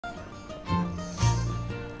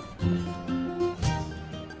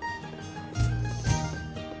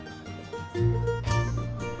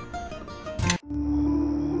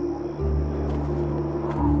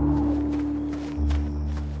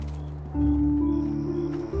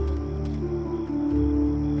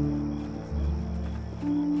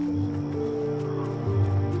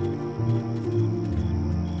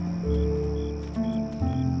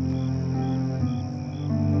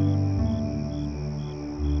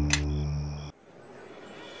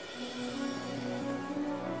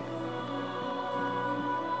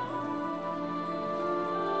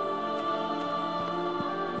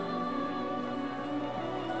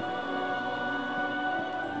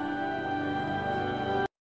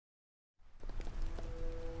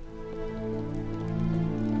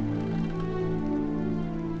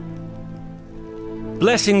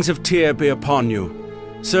Blessings of Tyr be upon you.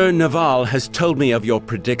 Sir Naval has told me of your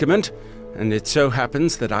predicament, and it so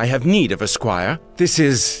happens that I have need of a squire. This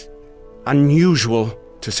is unusual,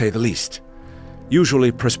 to say the least.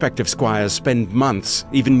 Usually prospective squires spend months,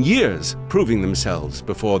 even years, proving themselves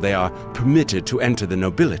before they are permitted to enter the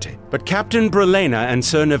nobility. But Captain Brelena and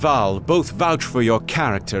Sir Naval both vouch for your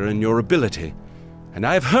character and your ability, and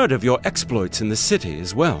I have heard of your exploits in the city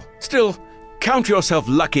as well. Still, count yourself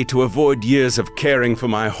lucky to avoid years of caring for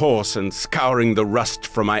my horse and scouring the rust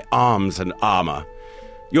from my arms and armor.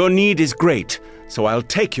 Your need is great, so I'll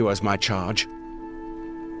take you as my charge.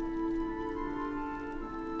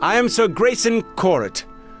 I am Sir Grayson Corrit.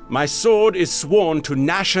 My sword is sworn to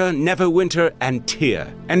Nasher, Neverwinter, and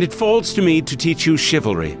Tyr, and it falls to me to teach you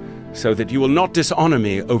chivalry, so that you will not dishonor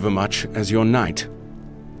me overmuch as your knight.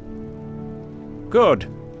 Good.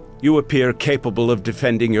 You appear capable of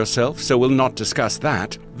defending yourself, so we'll not discuss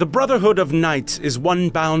that. The Brotherhood of Knights is one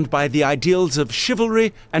bound by the ideals of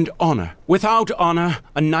chivalry and honor. Without honor,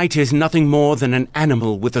 a knight is nothing more than an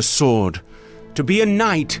animal with a sword. To be a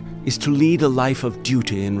knight is to lead a life of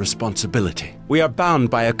duty and responsibility. We are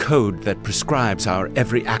bound by a code that prescribes our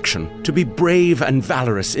every action, to be brave and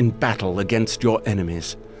valorous in battle against your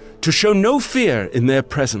enemies, to show no fear in their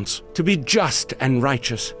presence, to be just and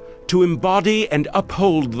righteous, to embody and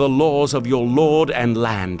uphold the laws of your lord and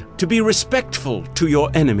land, to be respectful to your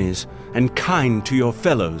enemies and kind to your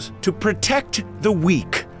fellows, to protect the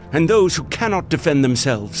weak and those who cannot defend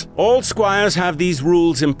themselves. All squires have these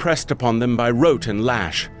rules impressed upon them by rote and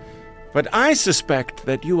lash, but I suspect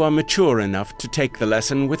that you are mature enough to take the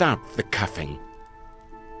lesson without the cuffing.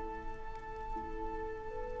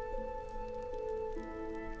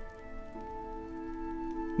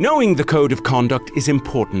 Knowing the code of conduct is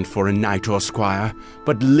important for a knight or squire,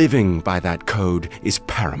 but living by that code is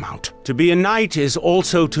paramount. To be a knight is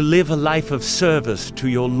also to live a life of service to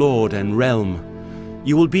your lord and realm.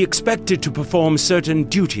 You will be expected to perform certain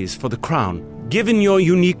duties for the crown. Given your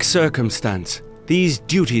unique circumstance, these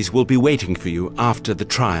duties will be waiting for you after the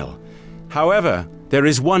trial. However, there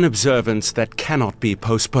is one observance that cannot be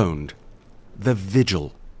postponed: the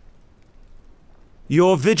vigil.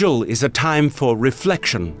 Your vigil is a time for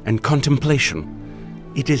reflection and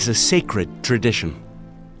contemplation. It is a sacred tradition.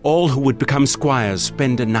 All who would become squires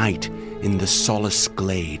spend a night in the solace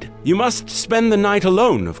glade. You must spend the night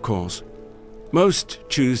alone, of course. Most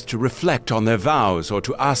choose to reflect on their vows or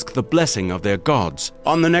to ask the blessing of their gods.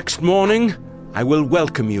 On the next morning, I will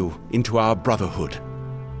welcome you into our brotherhood.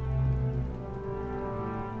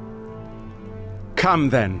 Come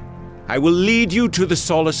then, I will lead you to the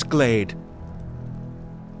solace glade.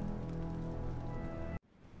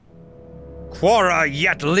 Quora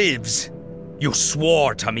yet lives. You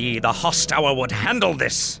swore to me the Hosttower would handle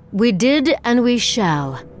this. We did, and we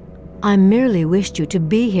shall. I merely wished you to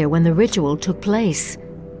be here when the ritual took place,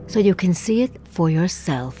 so you can see it for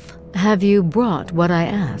yourself. Have you brought what I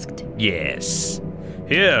asked? Yes.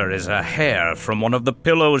 Here is a hair from one of the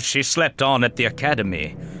pillows she slept on at the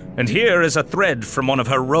academy, and here is a thread from one of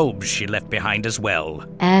her robes she left behind as well.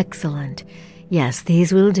 Excellent. Yes,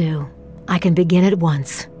 these will do. I can begin at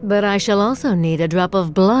once, but I shall also need a drop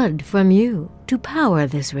of blood from you to power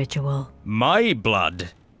this ritual. My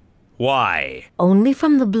blood? Why? Only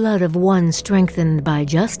from the blood of one strengthened by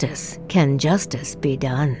justice can justice be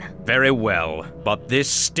done. Very well, but this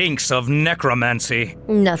stinks of necromancy.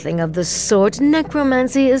 Nothing of the sort.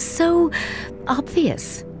 Necromancy is so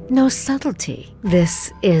obvious. No subtlety.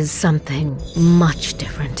 This is something much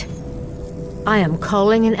different. I am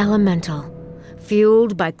calling an elemental,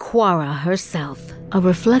 fueled by Quora herself. A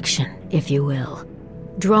reflection, if you will.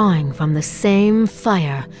 Drawing from the same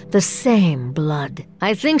fire, the same blood.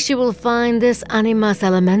 I think she will find this Animus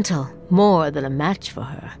Elemental more than a match for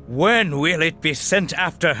her. When will it be sent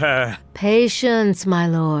after her? Patience, my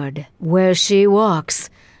lord. Where she walks,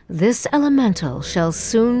 this elemental shall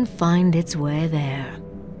soon find its way there.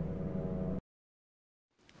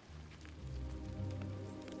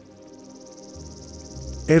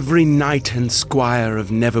 Every knight and squire of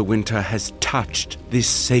Neverwinter has touched this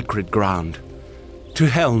sacred ground. To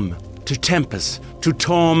Helm, to Tempest, to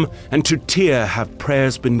Torm, and to Tyr have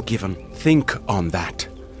prayers been given. Think on that.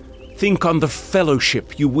 Think on the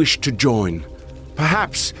fellowship you wish to join.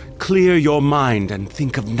 Perhaps clear your mind and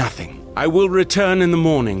think of nothing. I will return in the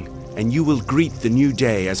morning, and you will greet the new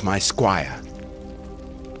day as my squire.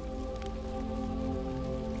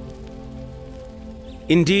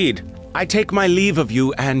 Indeed, I take my leave of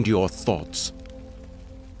you and your thoughts.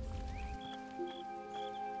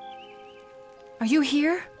 Are you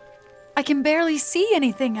here? I can barely see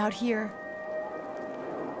anything out here.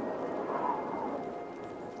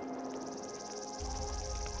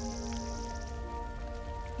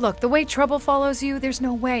 Look, the way trouble follows you, there's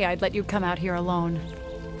no way I'd let you come out here alone.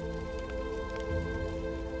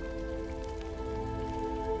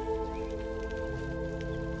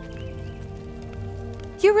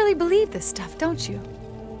 You really believe this stuff, don't you?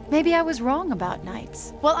 Maybe I was wrong about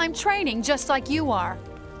knights. Well, I'm training just like you are.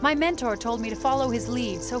 My mentor told me to follow his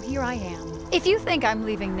lead, so here I am. If you think I'm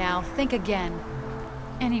leaving now, think again.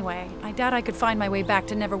 Anyway, I doubt I could find my way back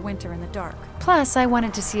to Neverwinter in the dark. Plus, I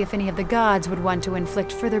wanted to see if any of the gods would want to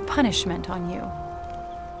inflict further punishment on you.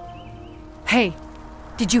 Hey,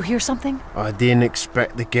 did you hear something? I didn't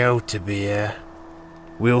expect the girl to be here.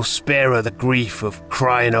 We'll spare her the grief of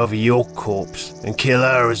crying over your corpse and kill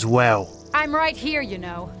her as well. I'm right here, you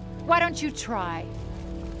know. Why don't you try?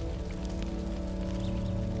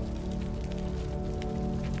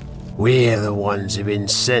 We're the ones who've been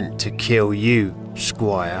sent to kill you,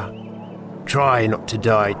 Squire. Try not to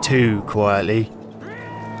die too quietly.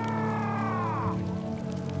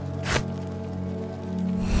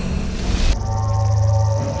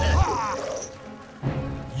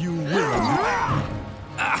 You will.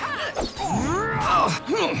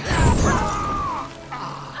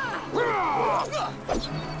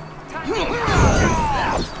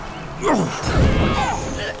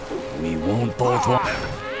 We won't both want.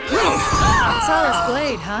 Solace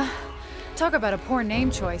Glade, huh? Talk about a poor name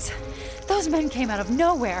choice. Those men came out of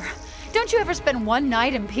nowhere. Don't you ever spend one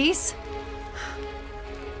night in peace?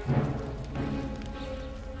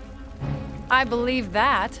 I believe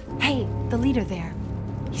that. Hey, the leader there.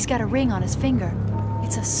 He's got a ring on his finger.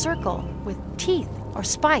 It's a circle with teeth or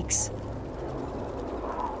spikes.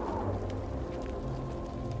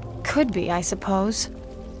 Could be, I suppose.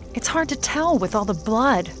 It's hard to tell with all the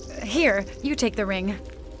blood. Here, you take the ring.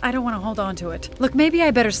 I don't want to hold on to it. Look, maybe I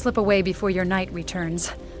better slip away before your knight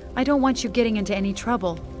returns. I don't want you getting into any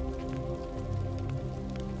trouble.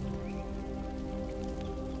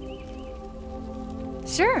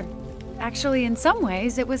 Sure. Actually, in some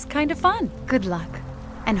ways, it was kind of fun. Good luck.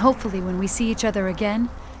 And hopefully when we see each other again,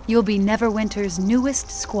 you'll be Neverwinter's newest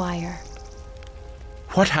squire.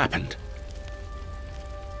 What happened?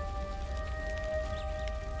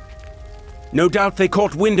 No doubt they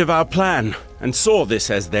caught wind of our plan, and saw this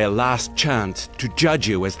as their last chance to judge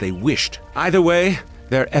you as they wished. Either way,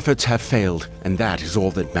 their efforts have failed, and that is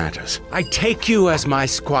all that matters. I take you as my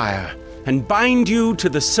squire, and bind you to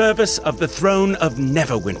the service of the throne of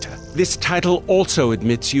Neverwinter. This title also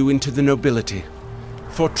admits you into the nobility.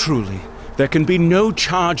 For truly, there can be no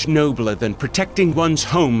charge nobler than protecting one's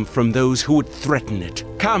home from those who would threaten it.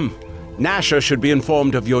 Come, Nasher should be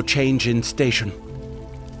informed of your change in station.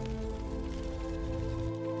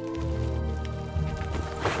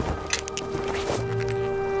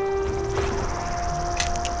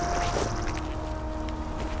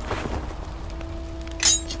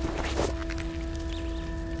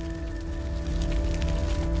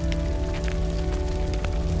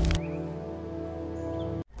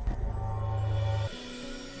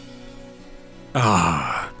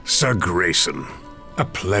 Ah, Sir Grayson. A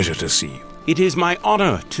pleasure to see you. It is my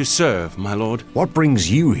honor to serve, my lord. What brings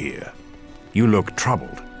you here? You look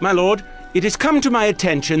troubled. My lord, it has come to my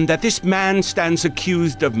attention that this man stands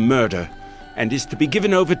accused of murder, and is to be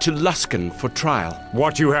given over to Luskan for trial.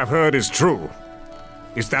 What you have heard is true.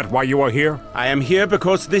 Is that why you are here? I am here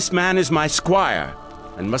because this man is my squire,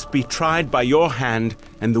 and must be tried by your hand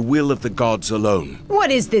and the will of the gods alone.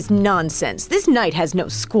 What is this nonsense? This knight has no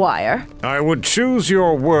squire. I would choose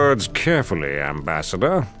your words carefully,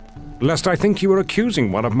 Ambassador, lest I think you are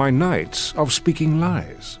accusing one of my knights of speaking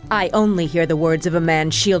lies. I only hear the words of a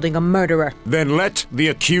man shielding a murderer. Then let the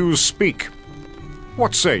accused speak.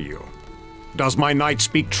 What say you? Does my knight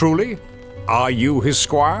speak truly? Are you his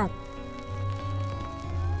squire?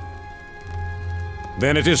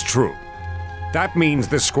 Then it is true. That means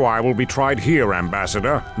this squire will be tried here,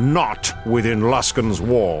 Ambassador, not within Luskan's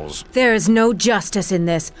walls. There is no justice in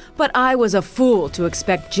this, but I was a fool to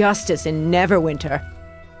expect justice in Neverwinter.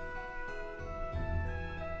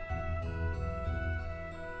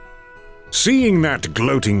 Seeing that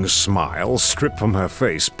gloating smile strip from her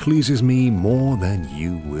face pleases me more than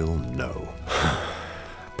you will know.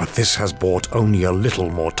 But this has bought only a little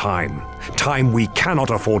more time. Time we cannot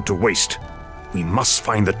afford to waste. We must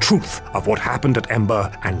find the truth of what happened at Ember,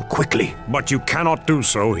 and quickly. But you cannot do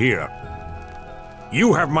so here.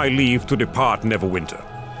 You have my leave to depart Neverwinter,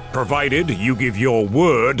 provided you give your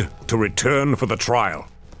word to return for the trial.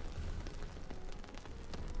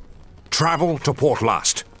 Travel to Port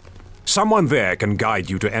Last. Someone there can guide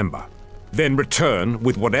you to Ember. Then return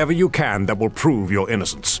with whatever you can that will prove your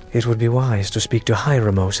innocence. It would be wise to speak to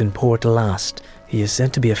Hieramos in Port Last. He is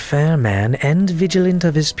said to be a fair man and vigilant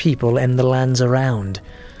of his people and the lands around.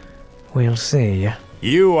 We'll see.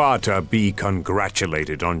 You are to be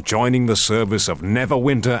congratulated on joining the service of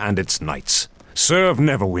Neverwinter and its knights. Serve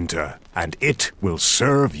Neverwinter, and it will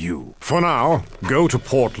serve you. For now, go to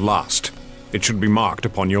Port Last. It should be marked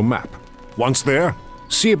upon your map. Once there,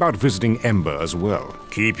 see about visiting Ember as well.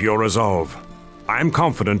 Keep your resolve. I am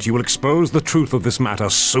confident you will expose the truth of this matter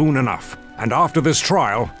soon enough, and after this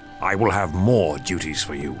trial, I will have more duties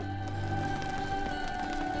for you.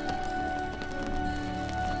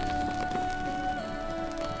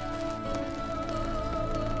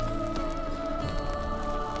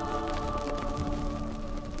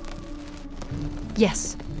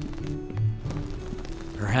 Yes.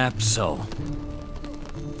 Perhaps so.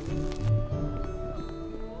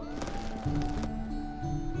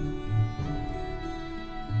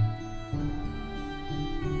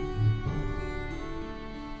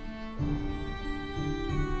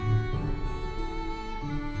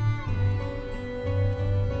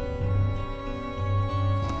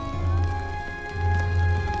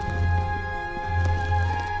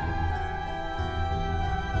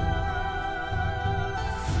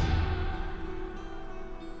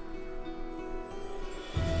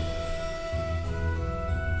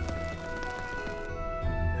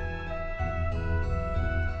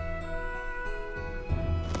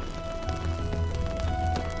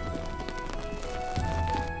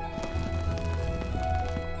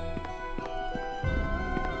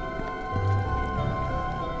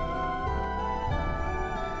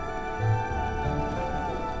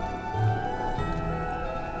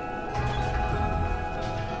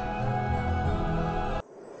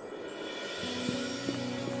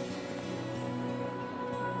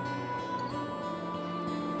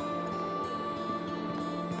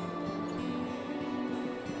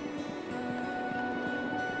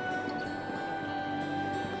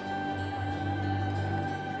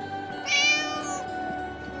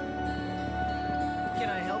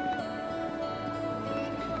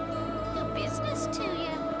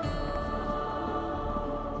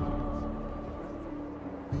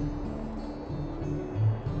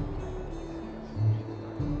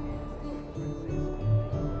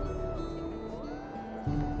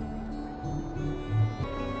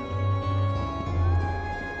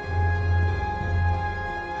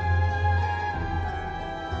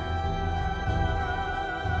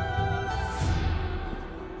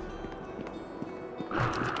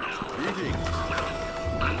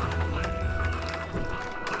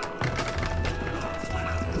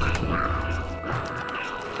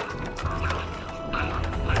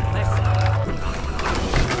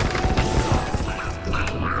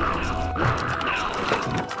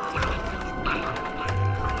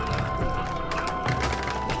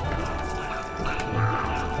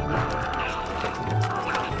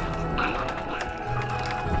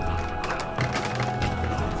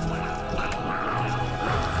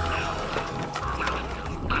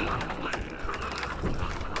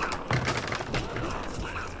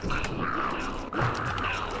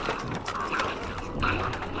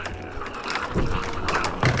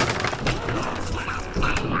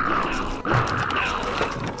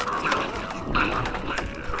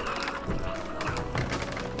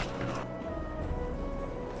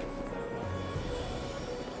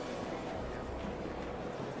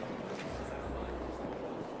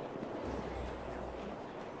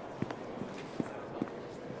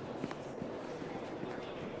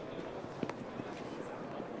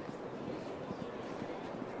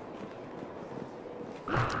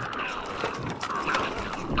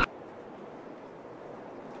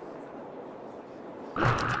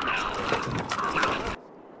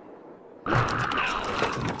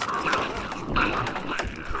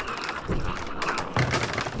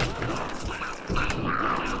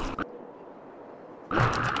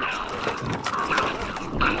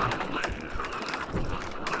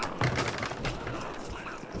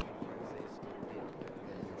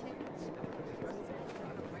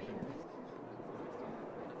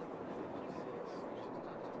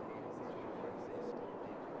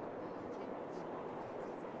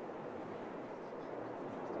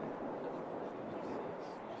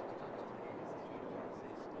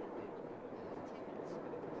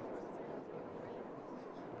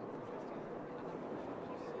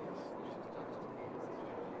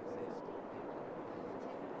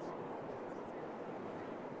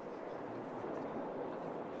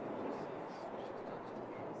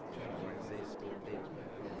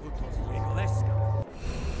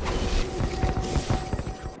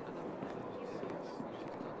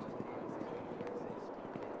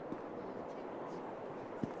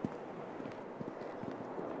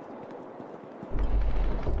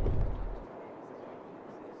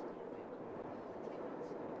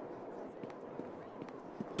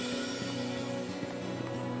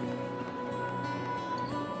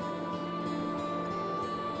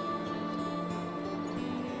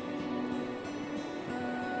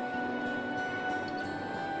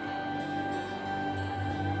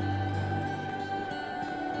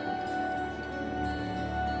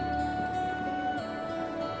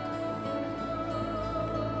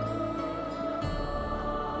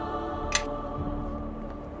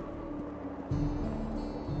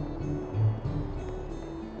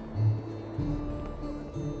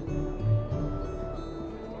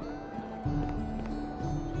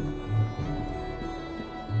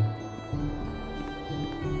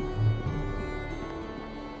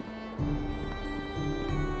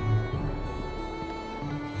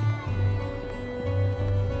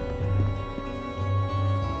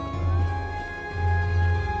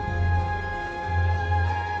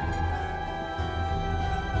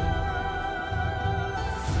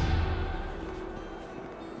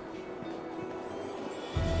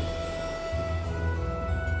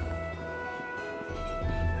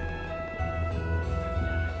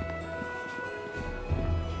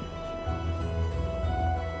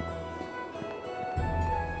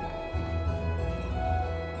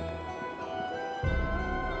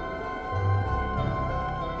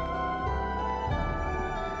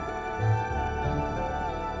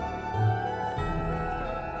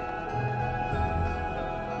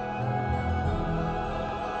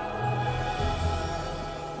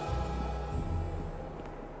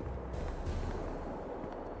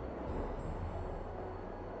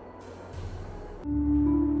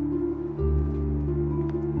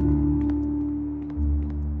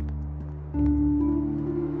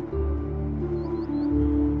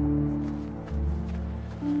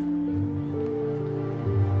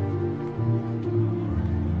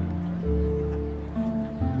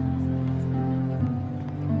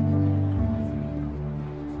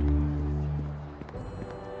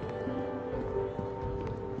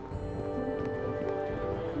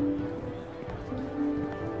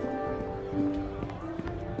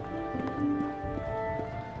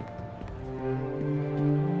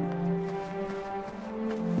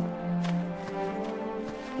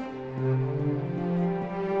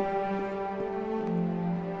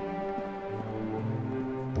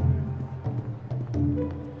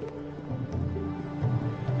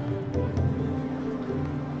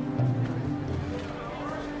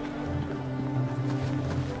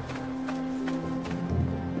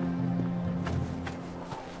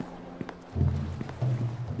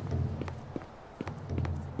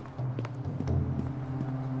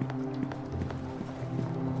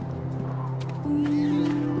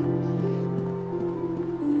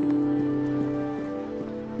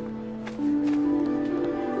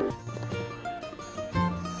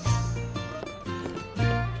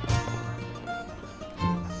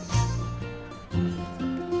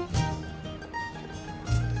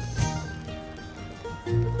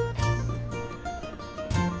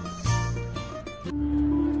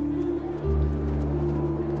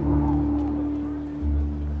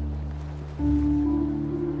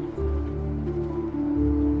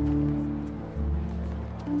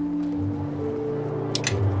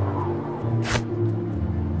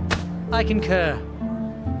 I concur.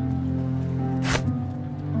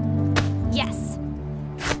 Yes.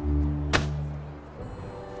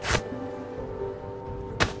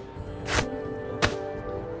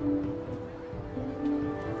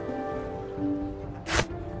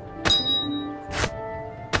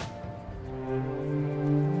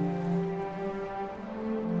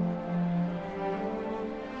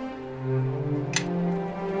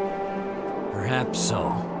 Perhaps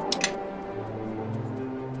so.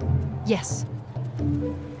 Yes.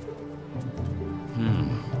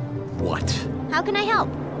 What? How can I help?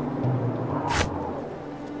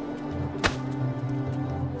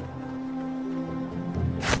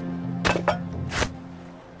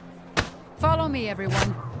 Follow me,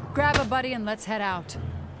 everyone. Grab a buddy and let's head out.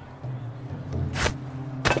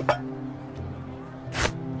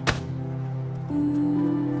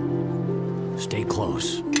 Stay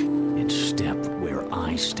close and step where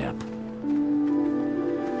I step.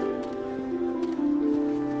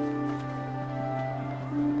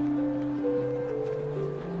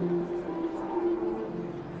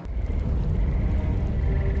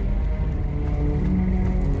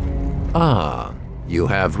 Ah, you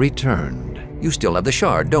have returned. You still have the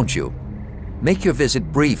shard, don't you? Make your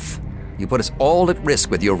visit brief. You put us all at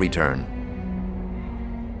risk with your return.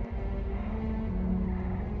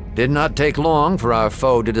 Did not take long for our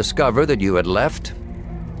foe to discover that you had left.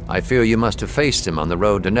 I fear you must have faced him on the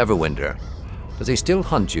road to Neverwinter. Does he still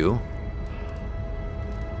hunt you?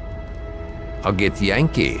 I'll get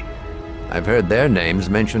Yankee. I've heard their names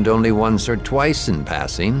mentioned only once or twice in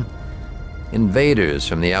passing. Invaders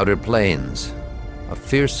from the outer plains. A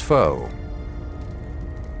fierce foe.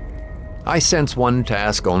 I sense one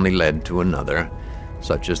task only led to another.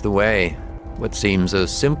 Such is the way. What seems a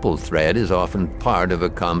simple thread is often part of a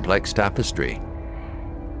complex tapestry.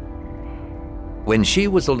 When she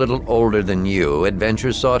was a little older than you,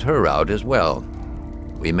 adventure sought her out as well.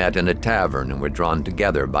 We met in a tavern and were drawn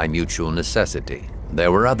together by mutual necessity.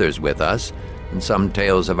 There were others with us, and some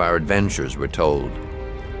tales of our adventures were told.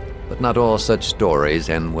 But not all such stories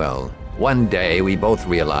end well. One day, we both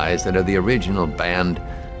realized that of the original band,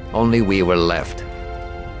 only we were left.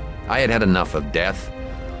 I had had enough of death,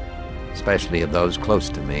 especially of those close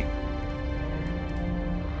to me.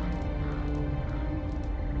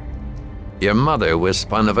 Your mother was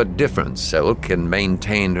spun of a different silk and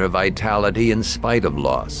maintained her vitality in spite of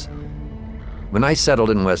loss. When I settled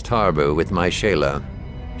in West Harbor with my Shayla,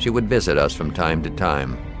 she would visit us from time to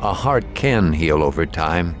time. A heart can heal over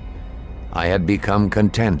time. I had become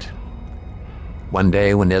content. One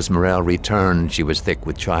day when Esmerelle returned, she was thick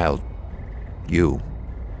with child. You.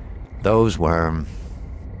 Those were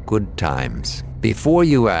good times. Before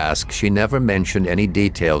you ask, she never mentioned any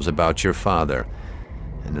details about your father.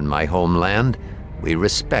 And in my homeland, we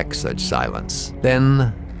respect such silence.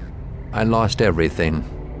 Then, I lost everything.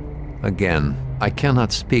 Again, I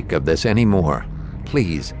cannot speak of this anymore.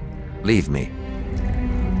 Please, leave me.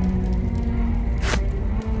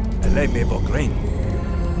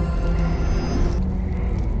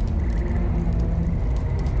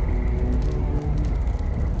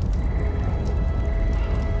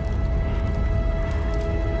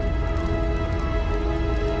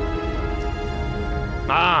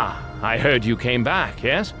 Ah, I heard you came back,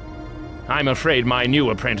 yes? I'm afraid my new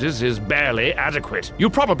apprentice is barely adequate. You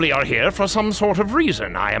probably are here for some sort of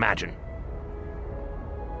reason, I imagine.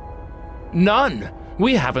 None.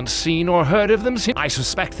 We haven't seen or heard of them since. I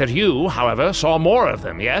suspect that you, however, saw more of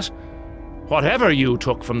them, yes? Whatever you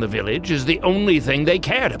took from the village is the only thing they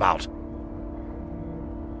cared about.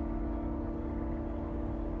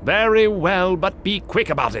 Very well, but be quick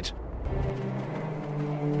about it.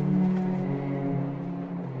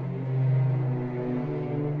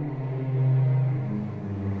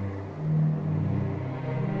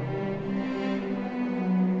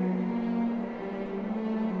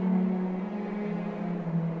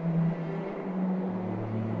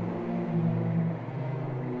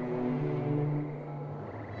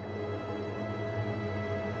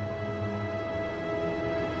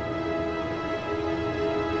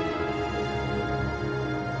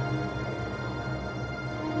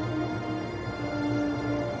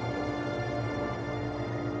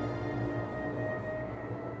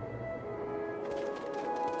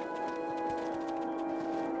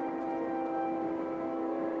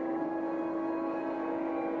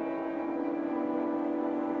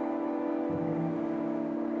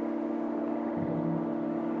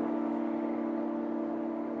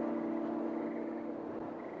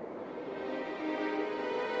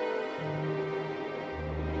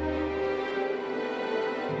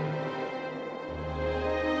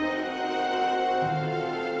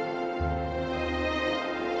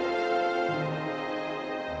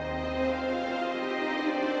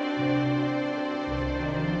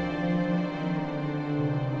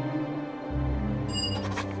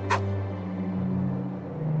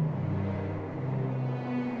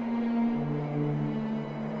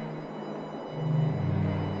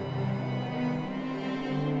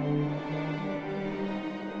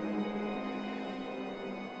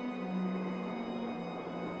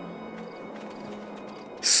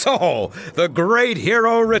 So, the great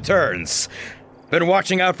hero returns. Been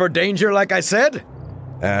watching out for danger, like I said?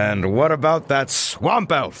 And what about that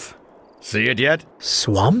swamp elf? See it yet?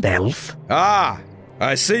 Swamp elf? Ah,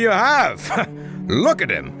 I see you have. Look at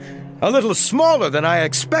him. A little smaller than I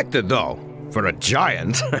expected, though, for a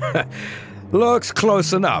giant. Looks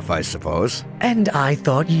close enough, I suppose. And I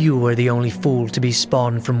thought you were the only fool to be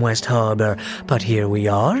spawned from West Harbor. But here we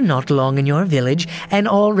are, not long in your village, and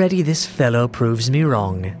already this fellow proves me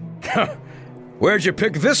wrong. Where'd you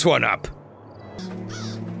pick this one up?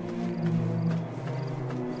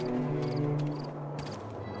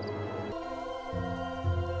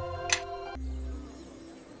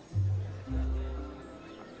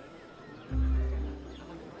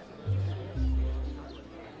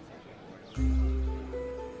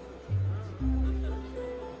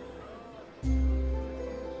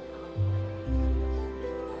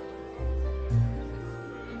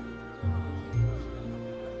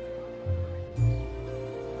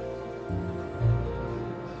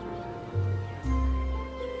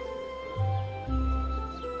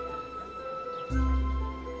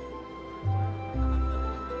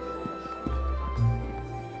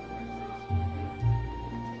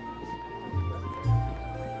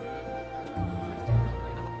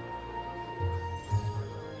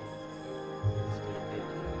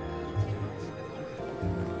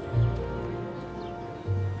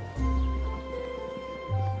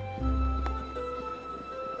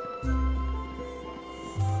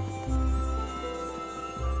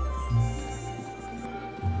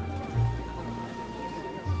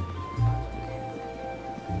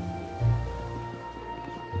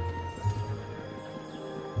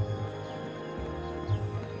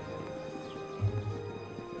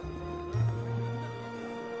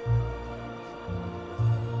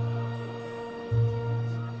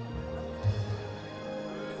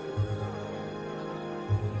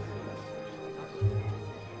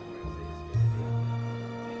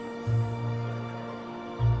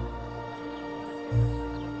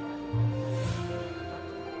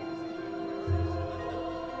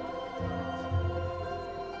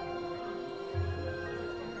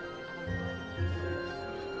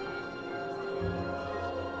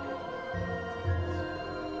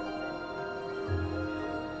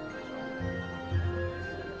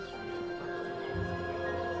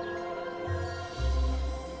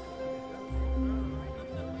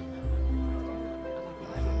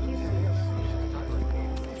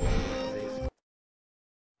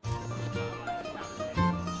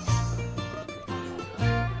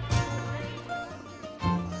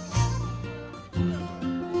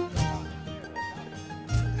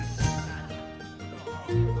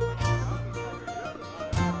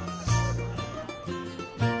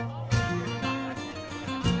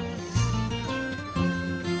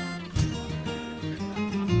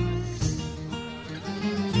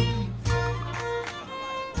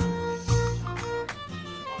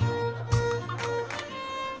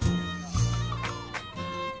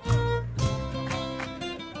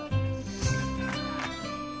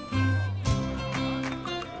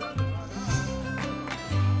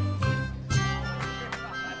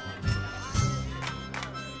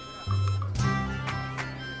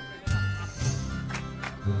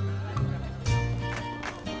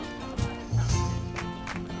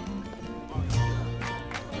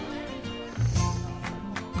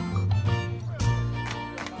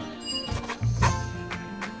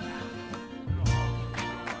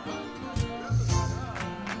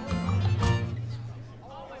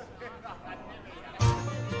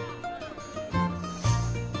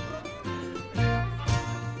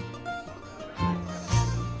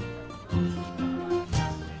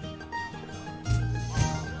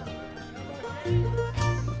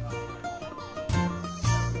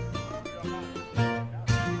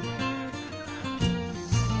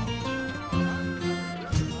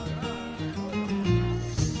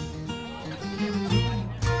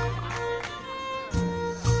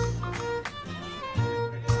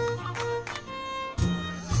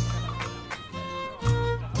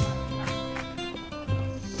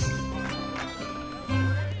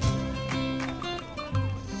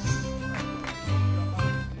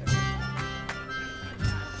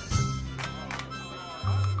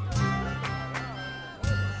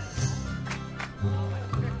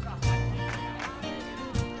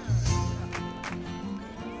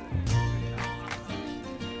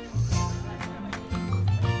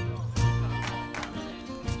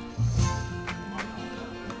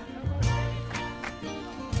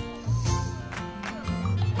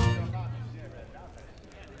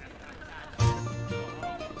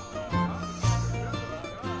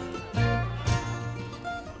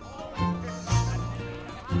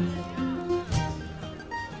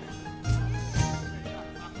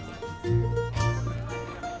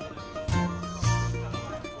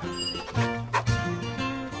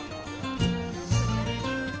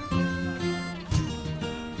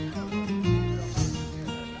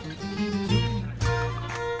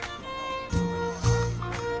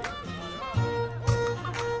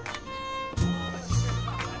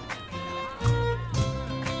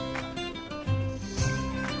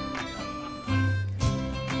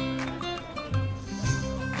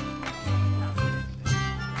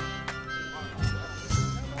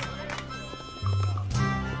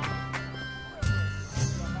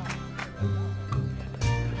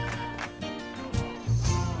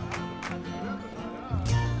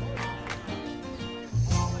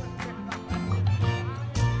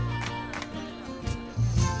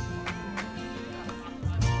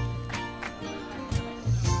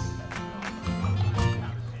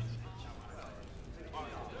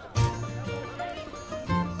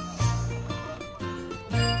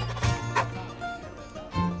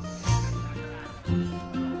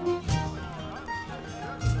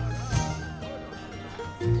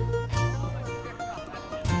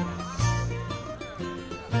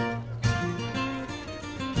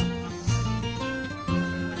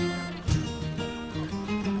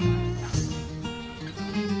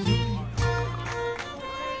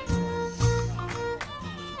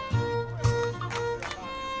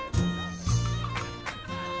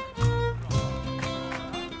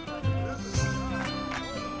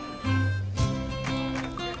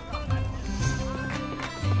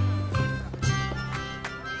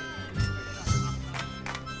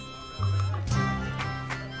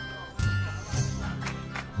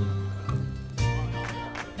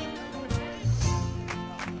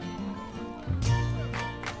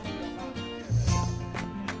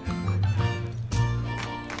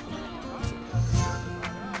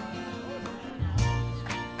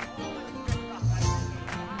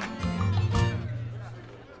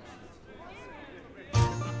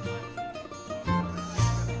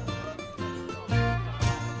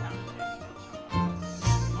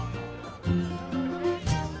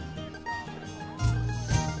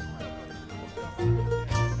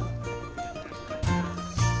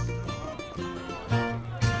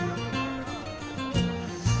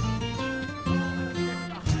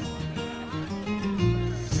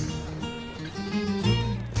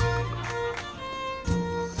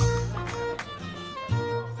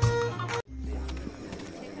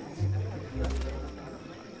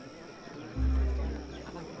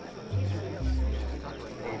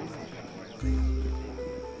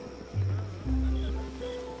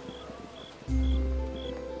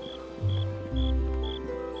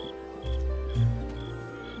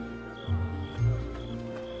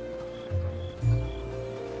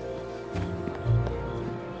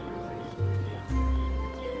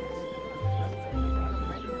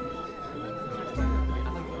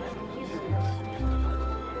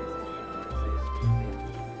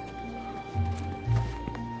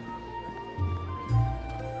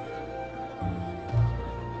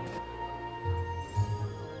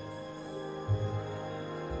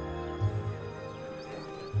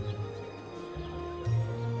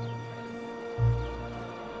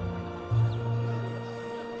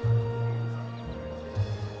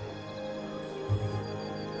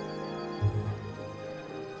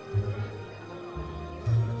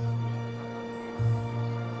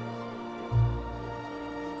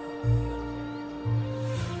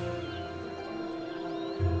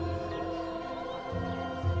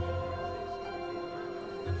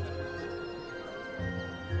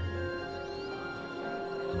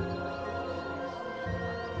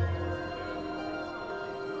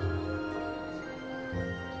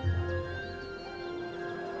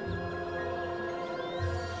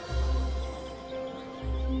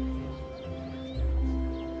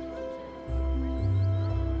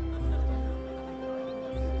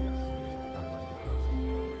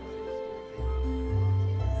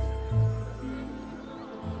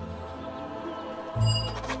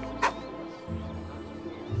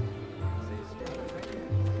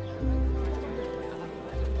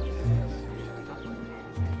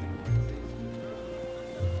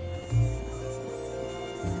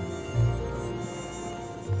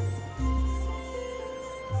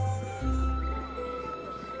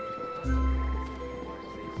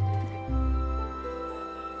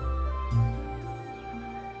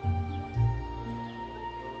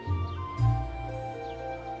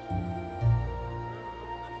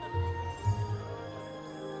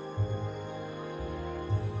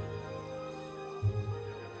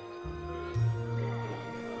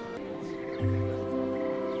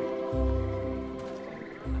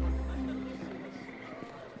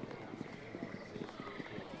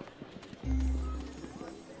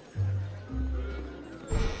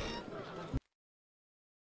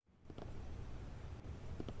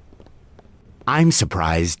 I'm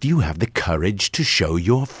surprised you have the courage to show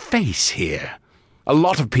your face here. A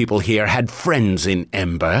lot of people here had friends in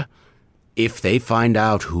Ember. If they find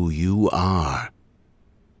out who you are...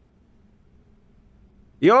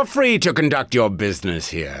 You're free to conduct your business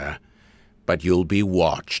here, but you'll be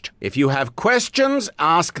watched. If you have questions,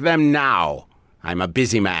 ask them now. I'm a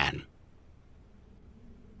busy man.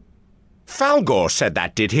 Falgor said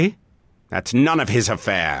that, did he? That's none of his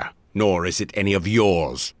affair, nor is it any of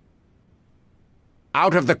yours.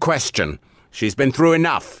 Out of the question. She's been through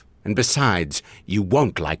enough, and besides, you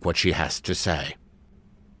won't like what she has to say.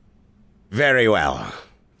 Very well.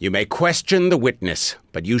 You may question the witness,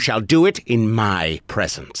 but you shall do it in my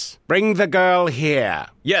presence. Bring the girl here.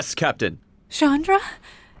 Yes, Captain. Chandra?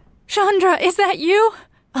 Chandra, is that you?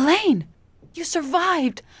 Elaine, you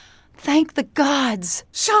survived. Thank the gods.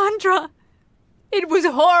 Chandra! It was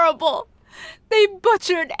horrible. They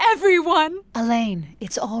butchered everyone. Elaine,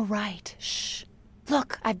 it's all right. Shh.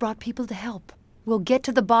 Look, I brought people to help. We'll get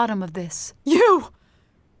to the bottom of this. You!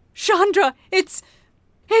 Chandra, it's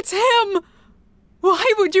him!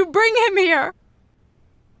 Why would you bring him here?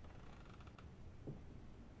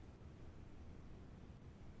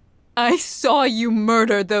 I saw you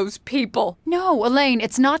murder those people. No, Elaine,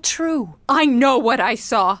 it's not true. I know what I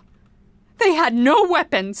saw. They had no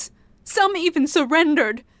weapons. Some even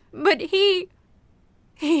surrendered. But he...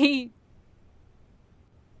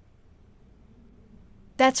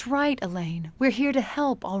 That's right, Elaine. We're here to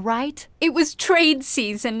help, all right? It was trade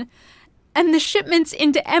season, and the shipments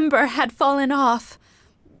into Ember had fallen off.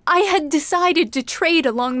 I had decided to trade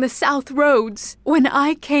along the south roads. When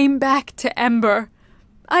I came back to Ember,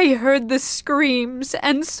 I heard the screams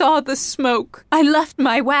and saw the smoke. I left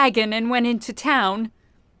my wagon and went into town.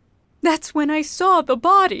 That's when I saw the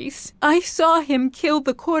bodies. I saw him kill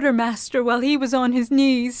the quartermaster while he was on his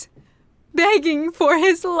knees, begging for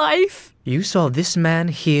his life. You saw this man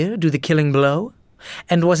here do the killing blow?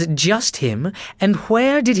 And was it just him? And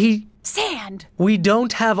where did he... Sand! We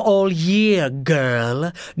don't have all year,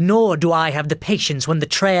 girl. Nor do I have the patience when the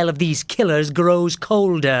trail of these killers grows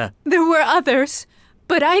colder. There were others,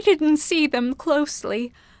 but I didn't see them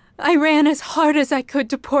closely. I ran as hard as I could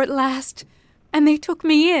to Port Last, and they took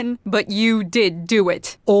me in. But you did do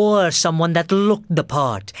it. Or someone that looked the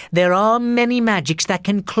part. There are many magics that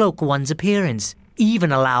can cloak one's appearance,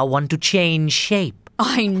 even allow one to change shape.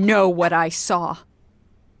 I know what I saw.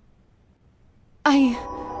 I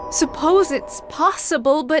suppose it's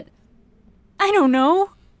possible, but I don't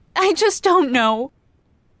know. I just don't know.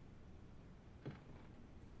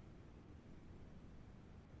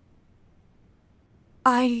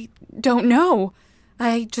 I don't know.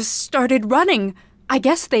 I just started running. I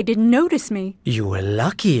guess they didn't notice me. You were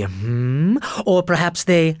lucky, Or perhaps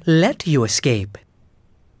they let you escape.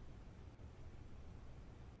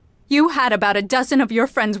 You had about a dozen of your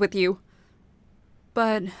friends with you.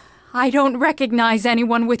 But I don't recognize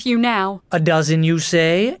anyone with you now. A dozen, you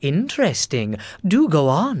say? Interesting. Do go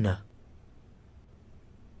on.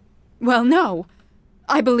 Well, no.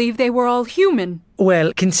 I believe they were all human.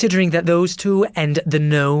 Well, considering that those two and the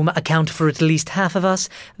gnome account for at least half of us,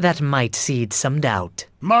 that might seed some doubt.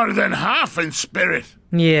 More than half in spirit.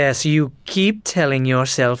 Yes, you keep telling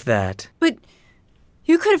yourself that. But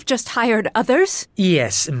you could have just hired others.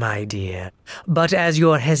 Yes, my dear. But as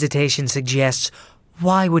your hesitation suggests,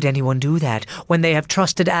 why would anyone do that when they have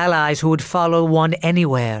trusted allies who would follow one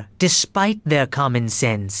anywhere, despite their common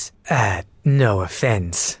sense? No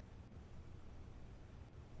offense.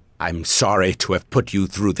 I'm sorry to have put you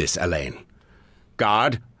through this, Elaine.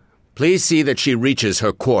 Guard, please see that she reaches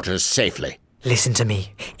her quarters safely. Listen to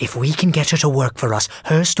me. If we can get her to work for us,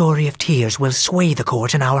 her story of tears will sway the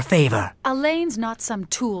court in our favor. Elaine's not some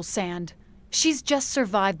tool, Sand. She's just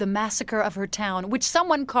survived the massacre of her town, which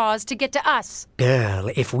someone caused to get to us.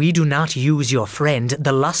 Girl, if we do not use your friend,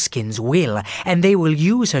 the Luskins will, and they will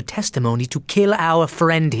use her testimony to kill our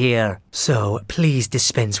friend here. So, please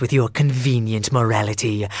dispense with your convenient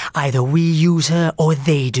morality. Either we use her or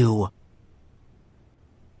they do.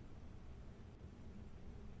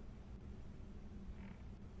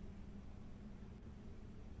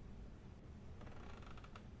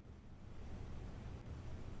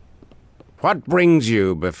 What brings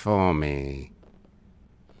you before me?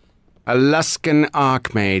 A Luskan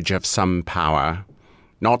archmage of some power,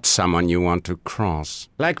 not someone you want to cross.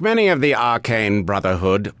 Like many of the Arcane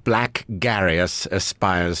Brotherhood, Black Garius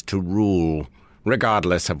aspires to rule,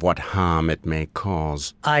 regardless of what harm it may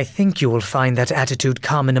cause. I think you will find that attitude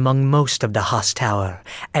common among most of the Huss Tower,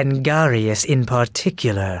 and Garius in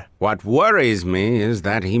particular. What worries me is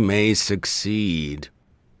that he may succeed.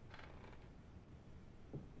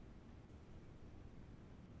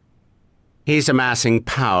 He's amassing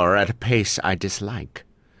power at a pace I dislike.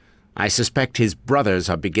 I suspect his brothers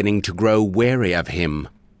are beginning to grow wary of him.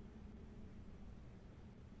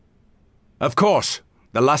 Of course,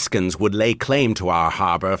 the Luskans would lay claim to our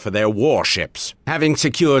harbor for their warships. Having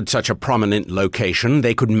secured such a prominent location,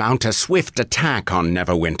 they could mount a swift attack on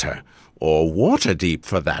Neverwinter, or Waterdeep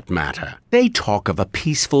for that matter. They talk of a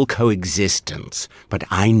peaceful coexistence, but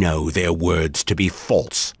I know their words to be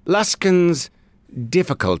false. Luskans'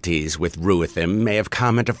 difficulties with Ruithim may have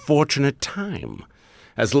come at a fortunate time.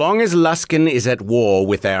 As long as Luskan is at war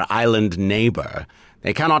with their island neighbor,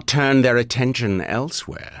 they cannot turn their attention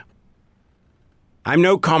elsewhere. I'm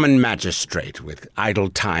no common magistrate with idle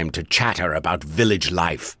time to chatter about village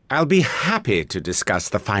life. I'll be happy to discuss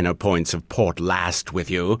the finer points of Port Last with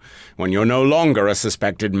you when you're no longer a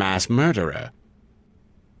suspected mass murderer.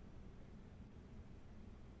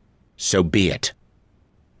 So be it.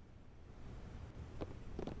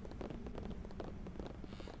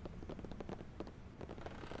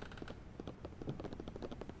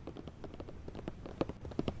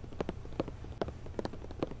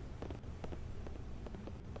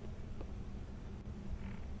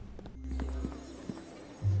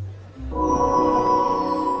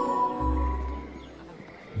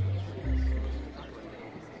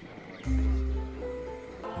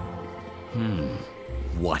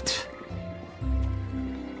 What?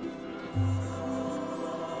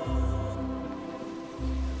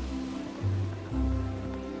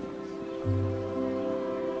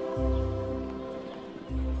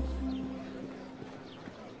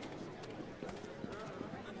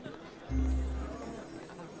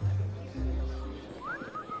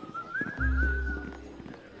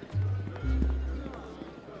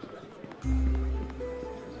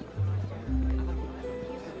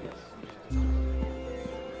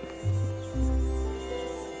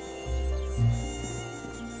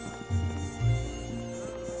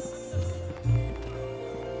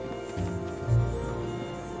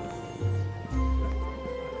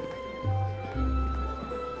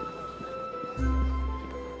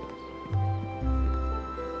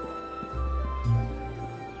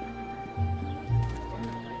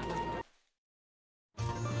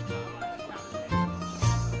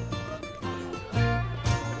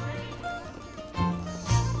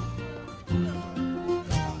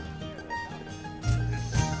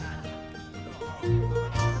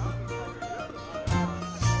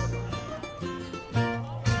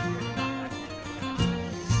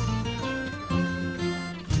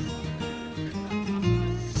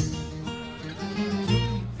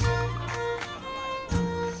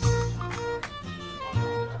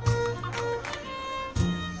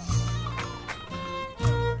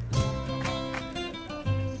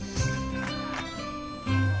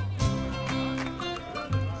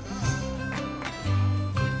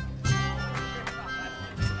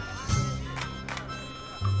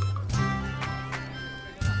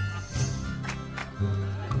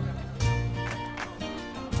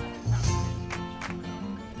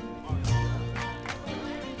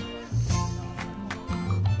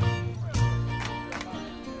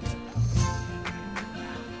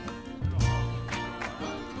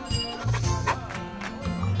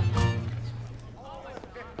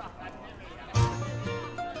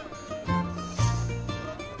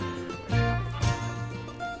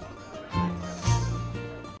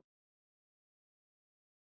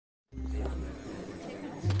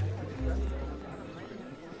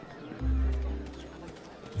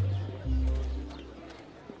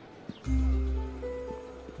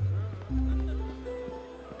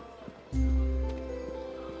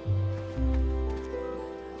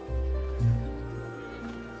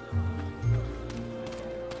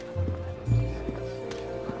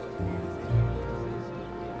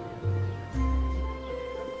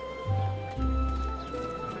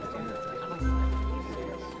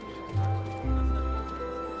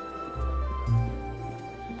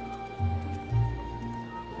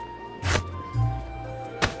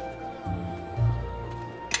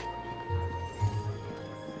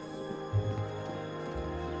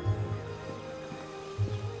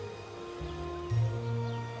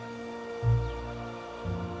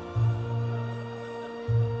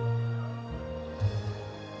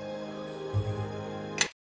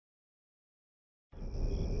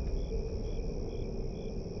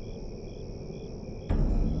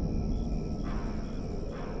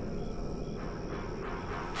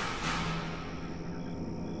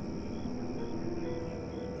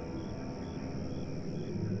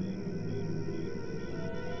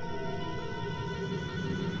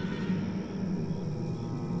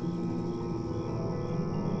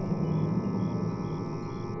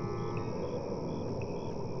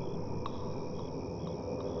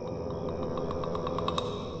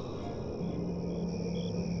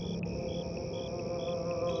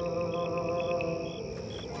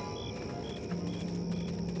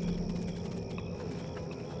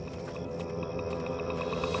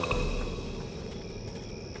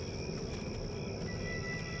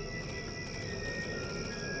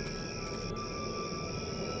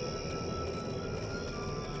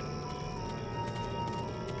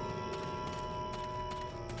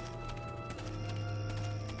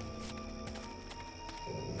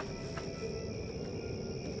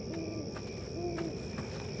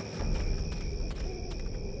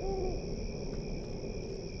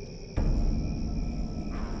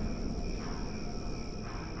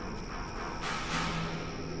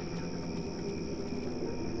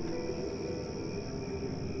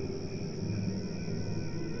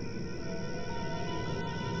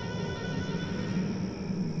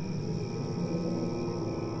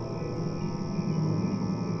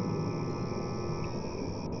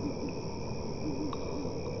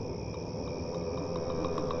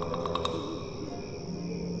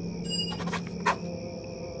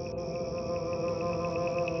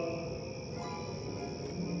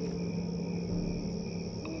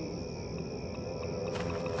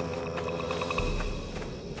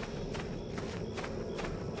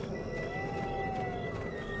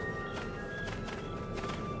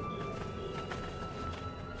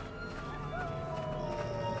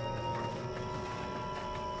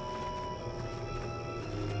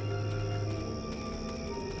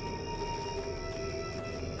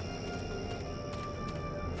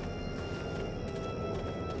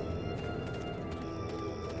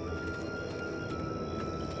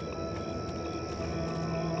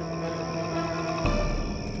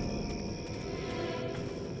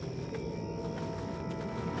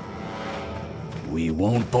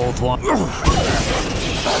 won't both want...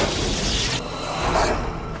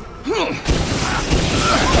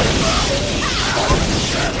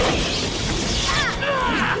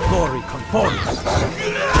 Fuori con fuori!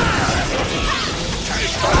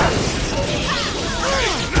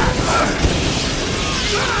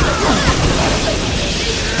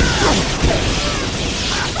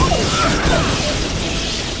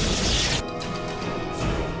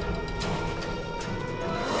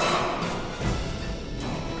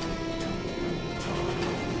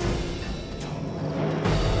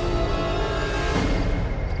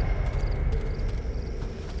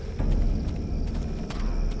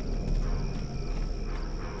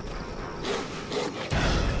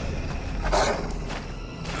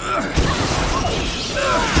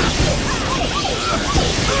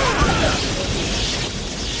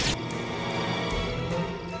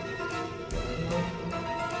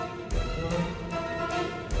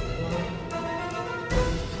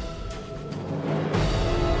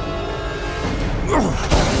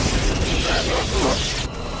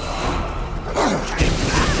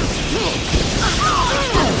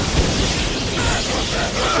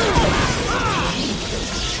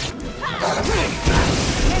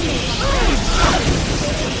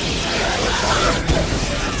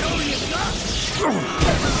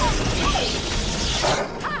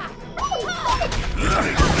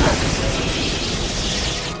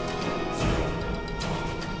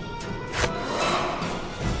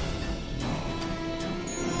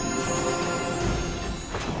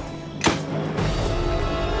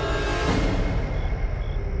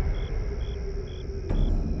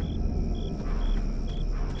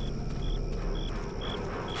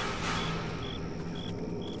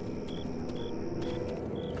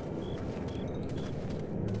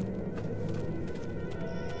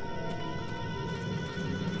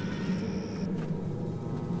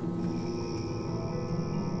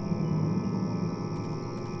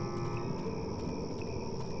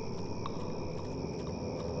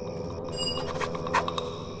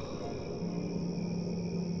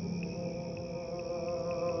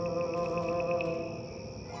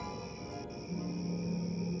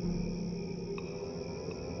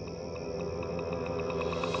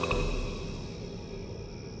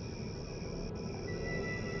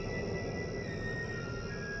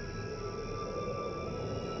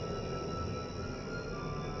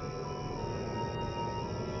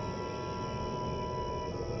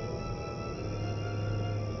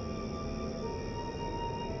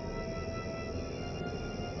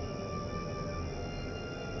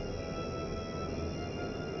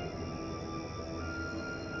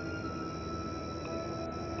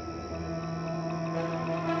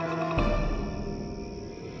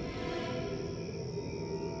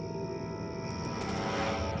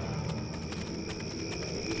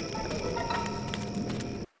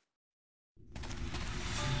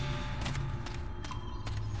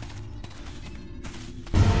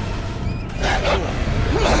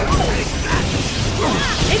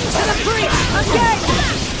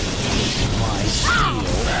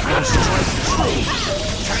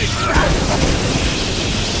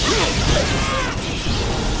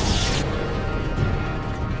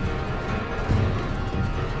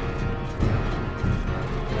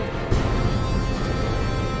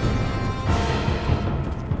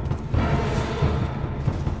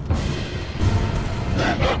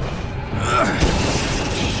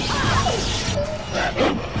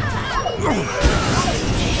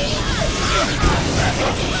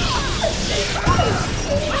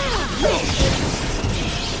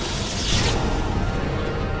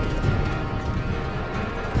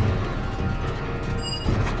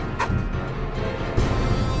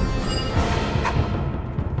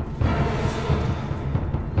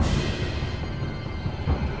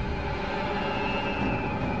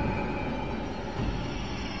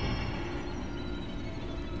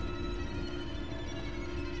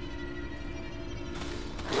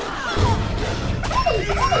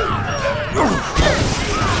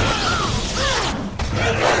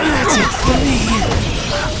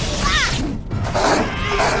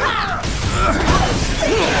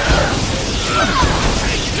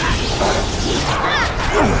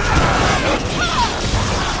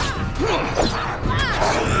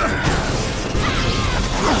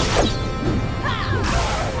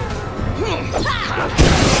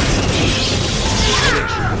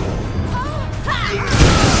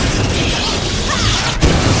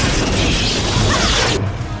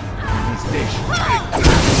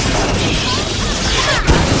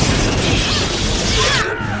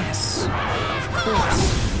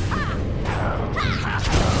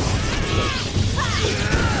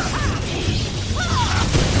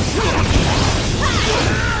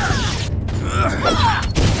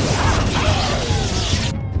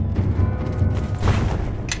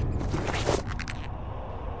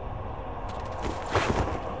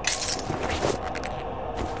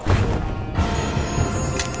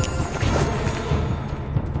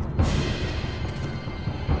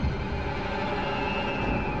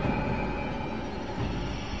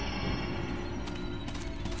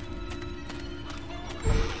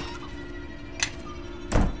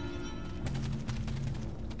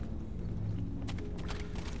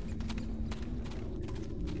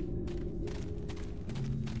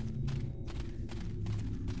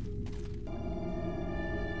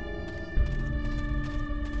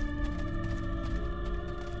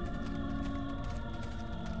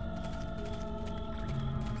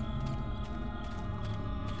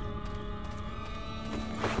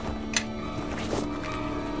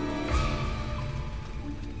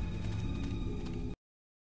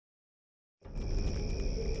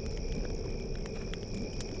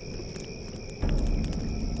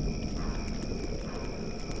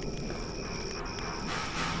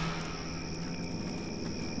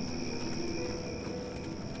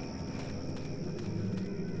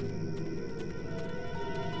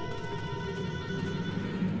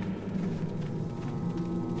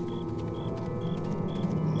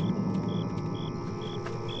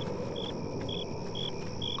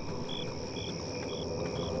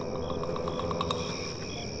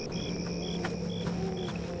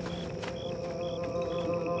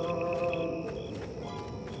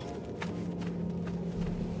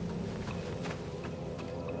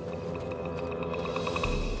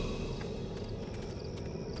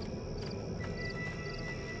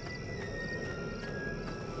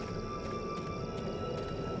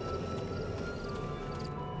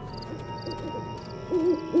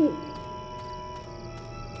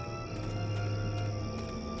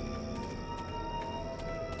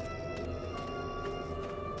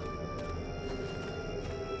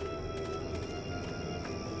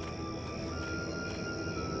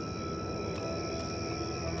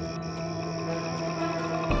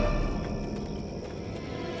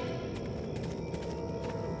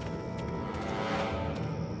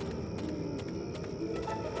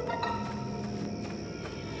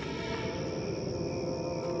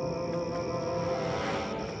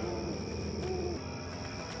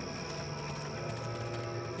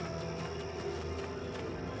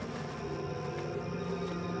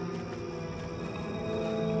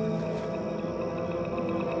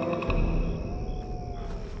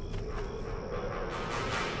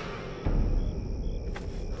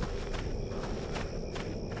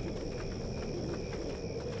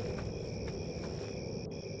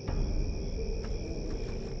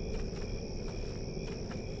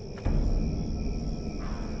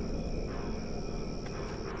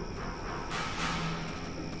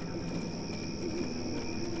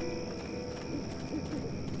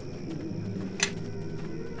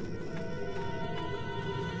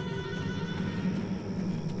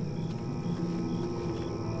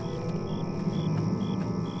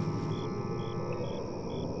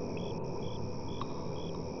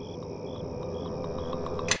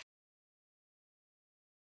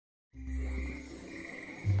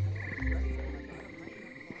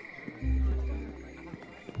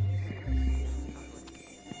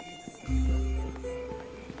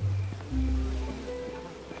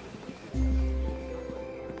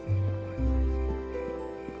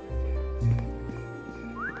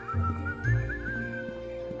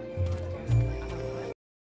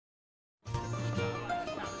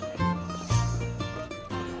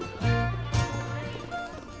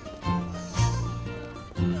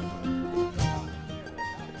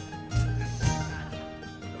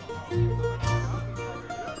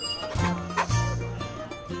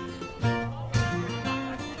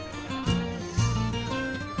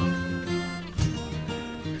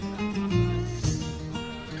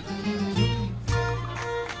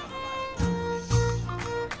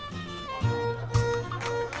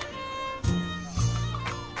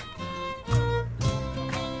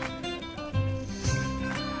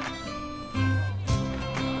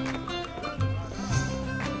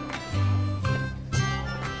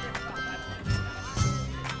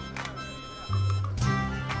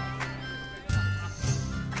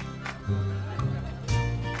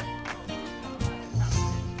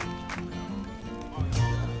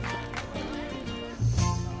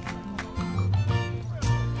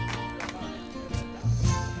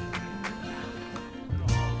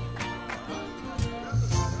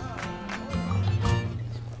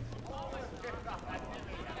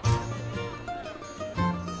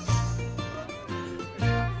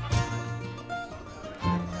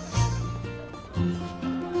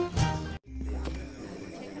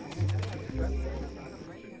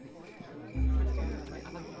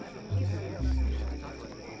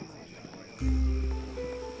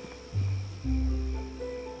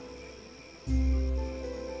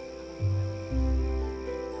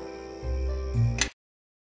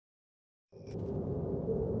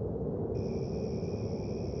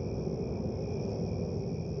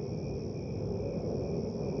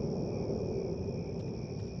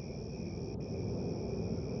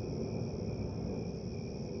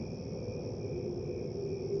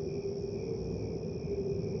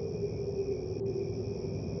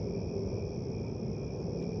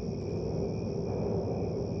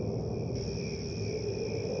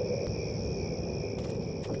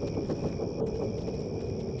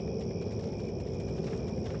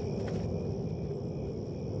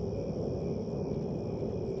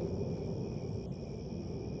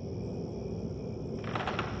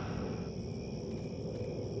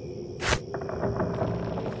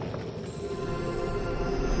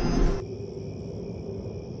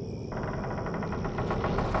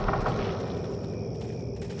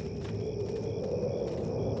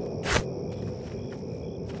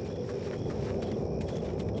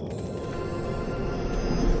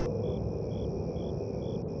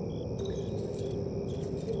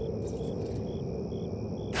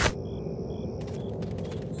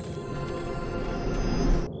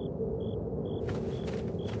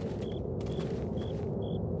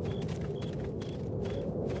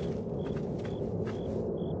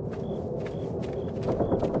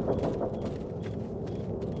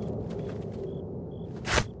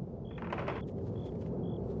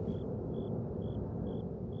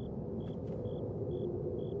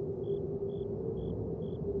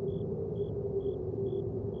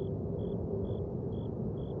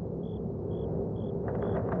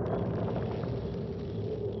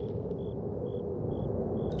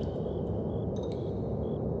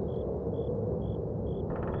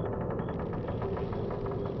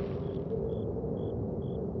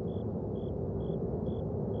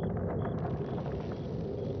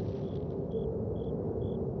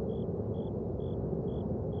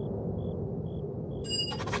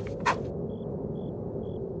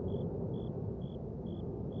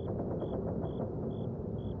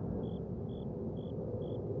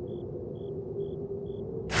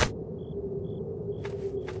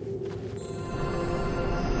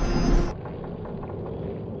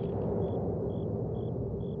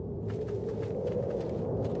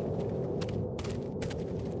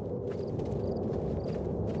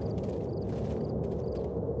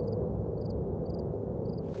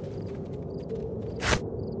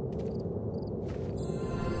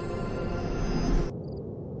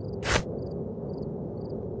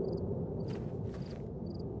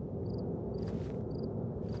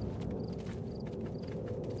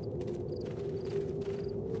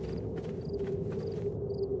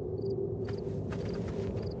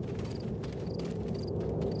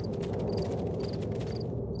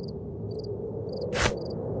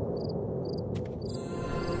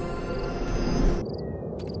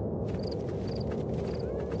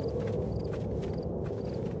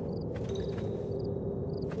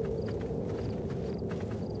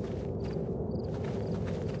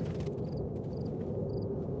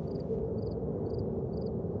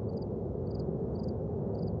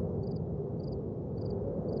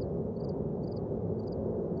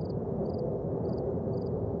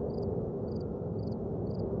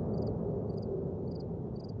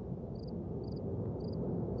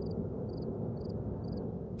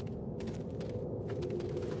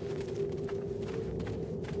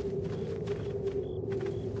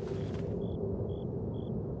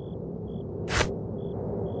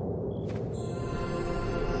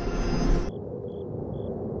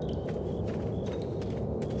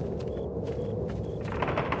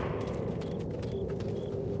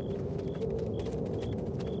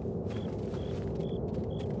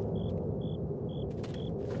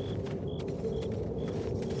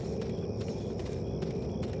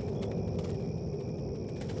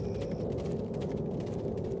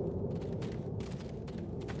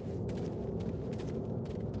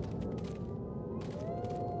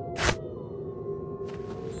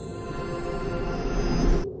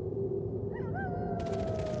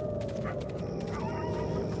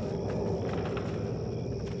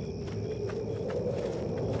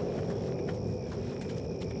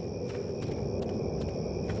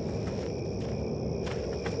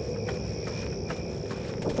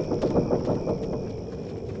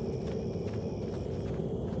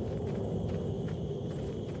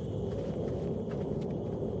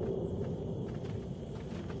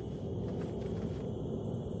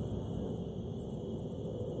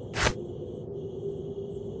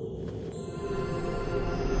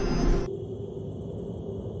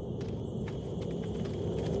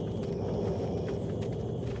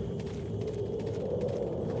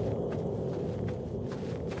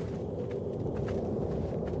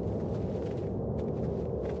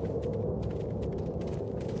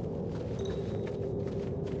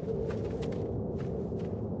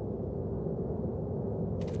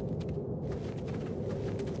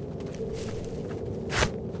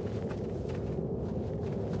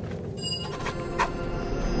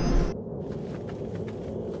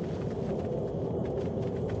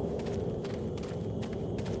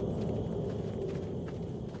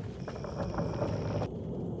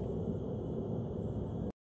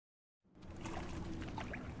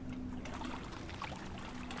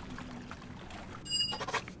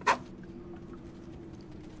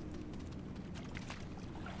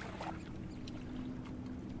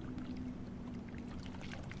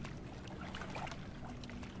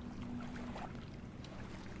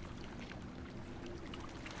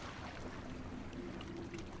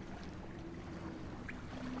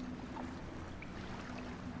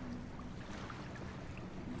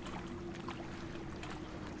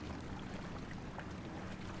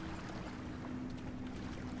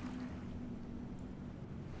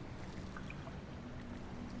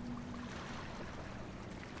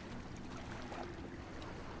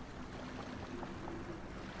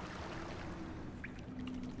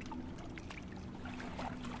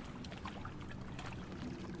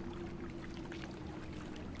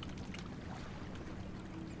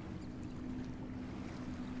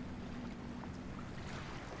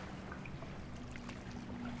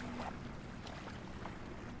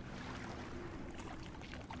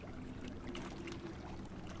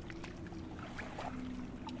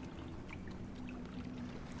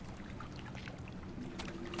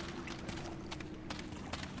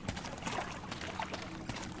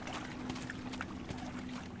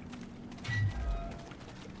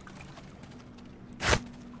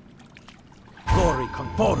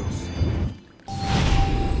 Conforus.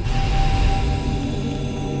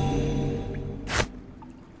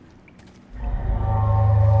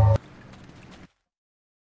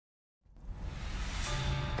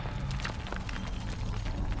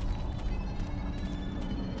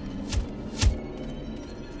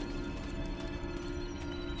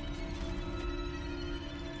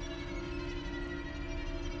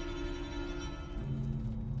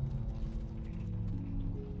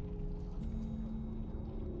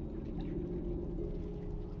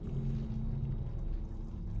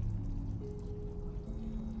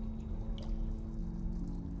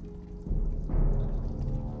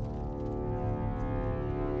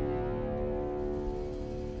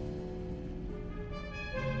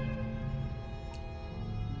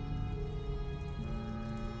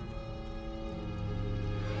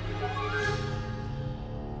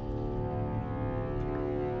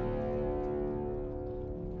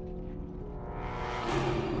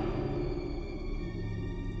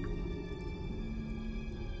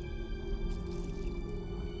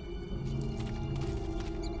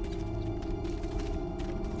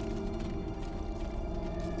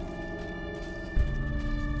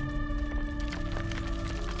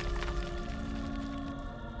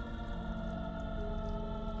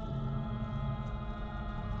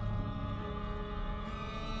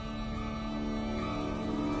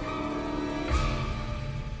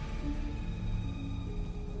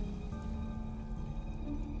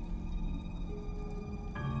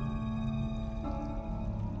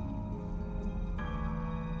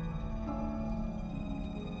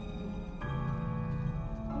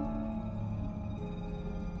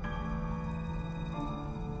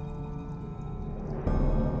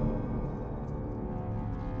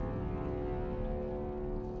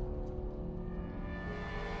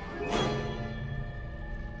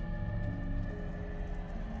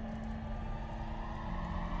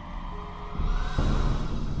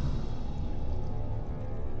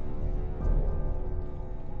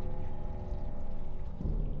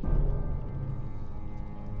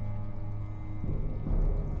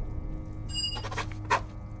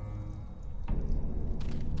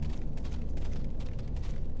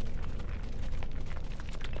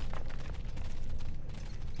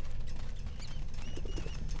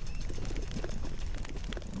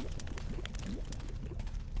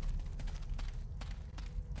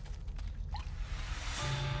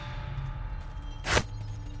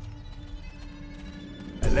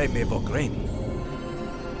 Leme Vogreni.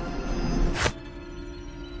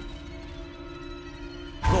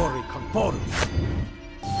 Glory Conforus.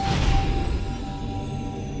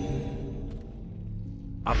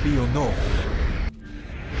 Apio no.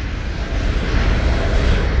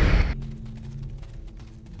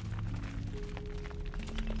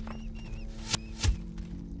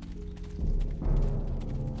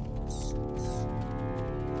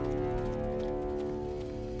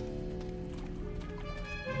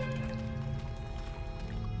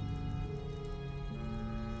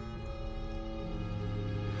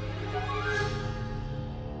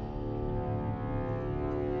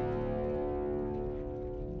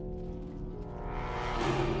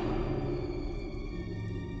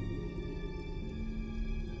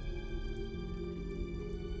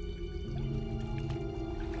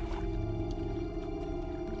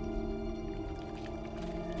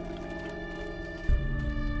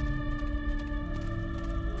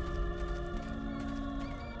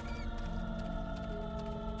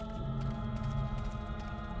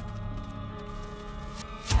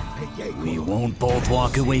 We won't both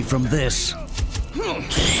walk away from this. Both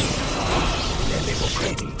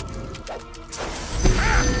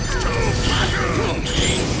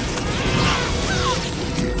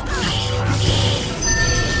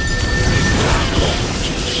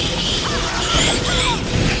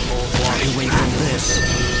walk away from this.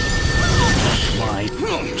 Why?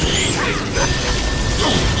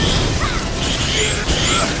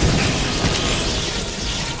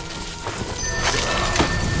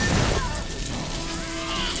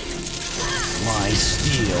 My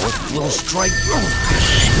steel will strike.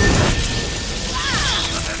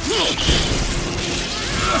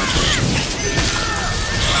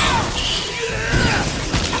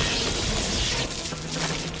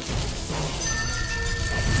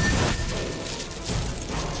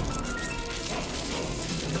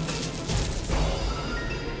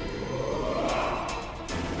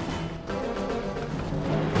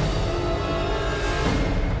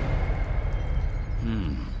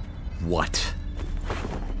 What?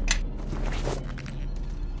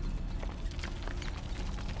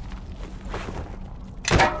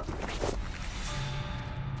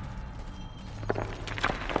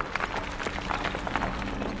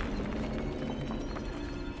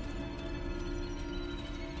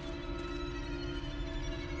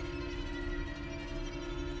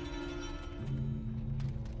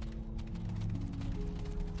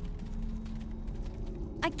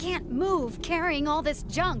 I can't move carrying all this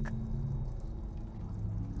junk.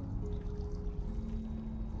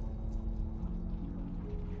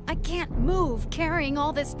 I can't move carrying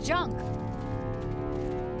all this junk.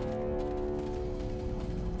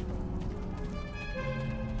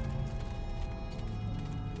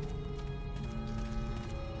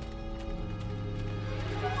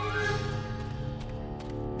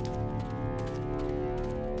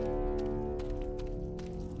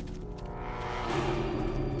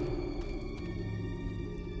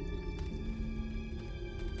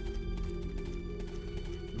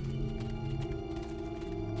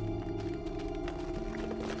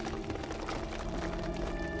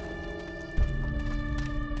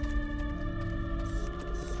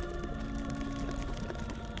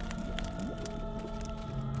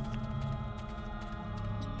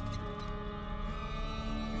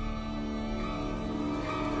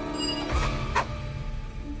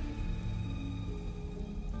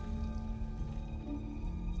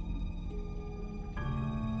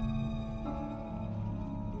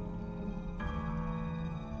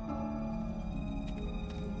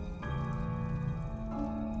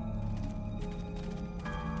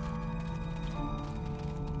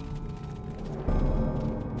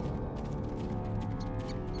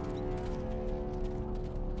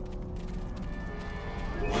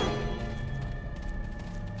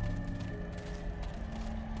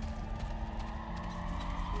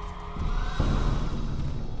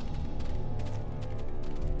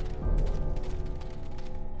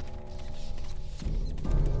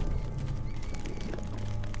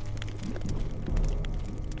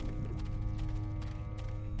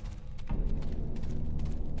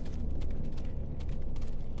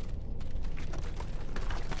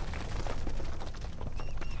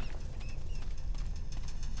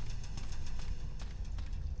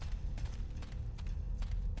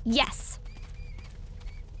 Yes.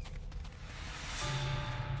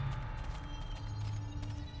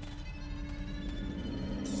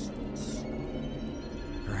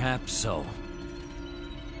 Perhaps so.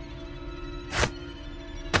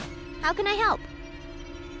 How can I help?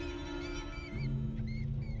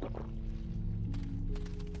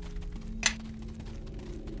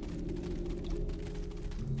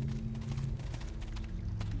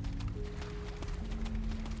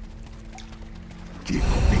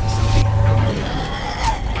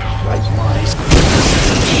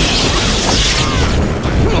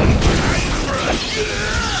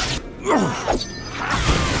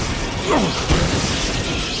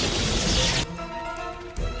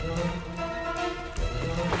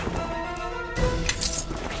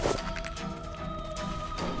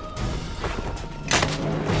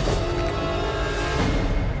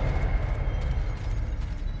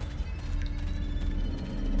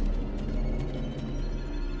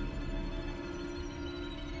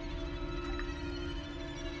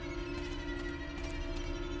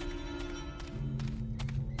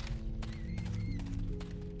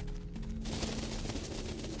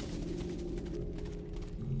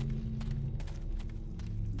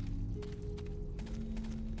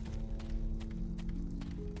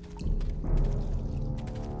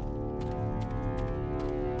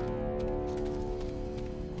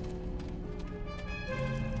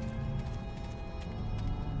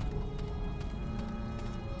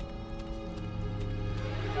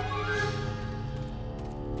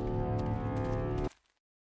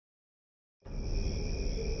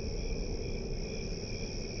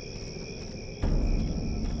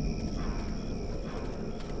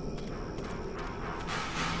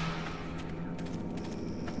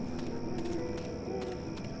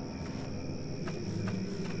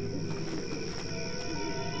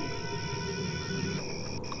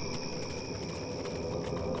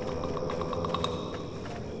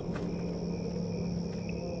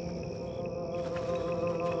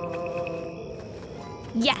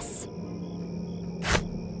 Yes.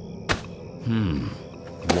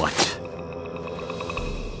 What?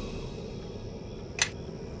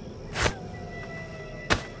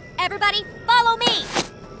 Everybody, follow me!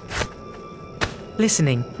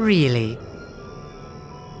 Listening, really.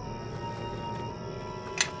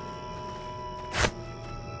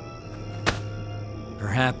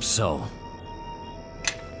 Perhaps so.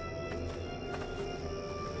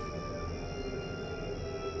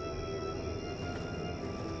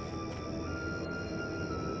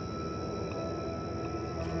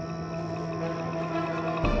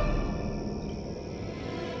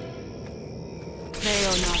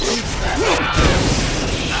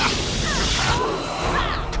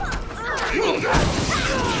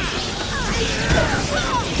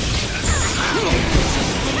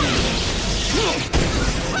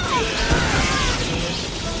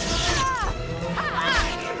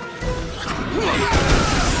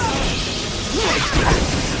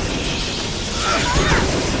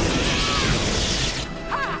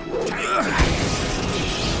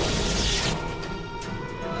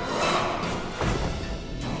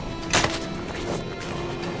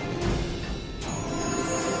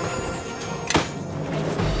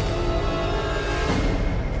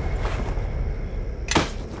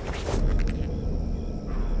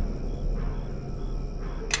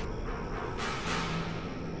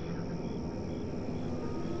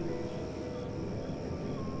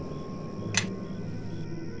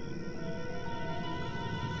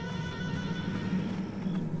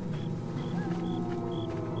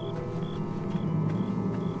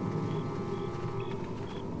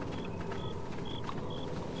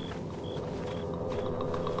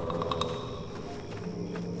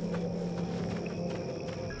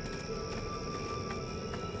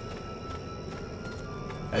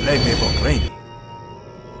 Neverwinter.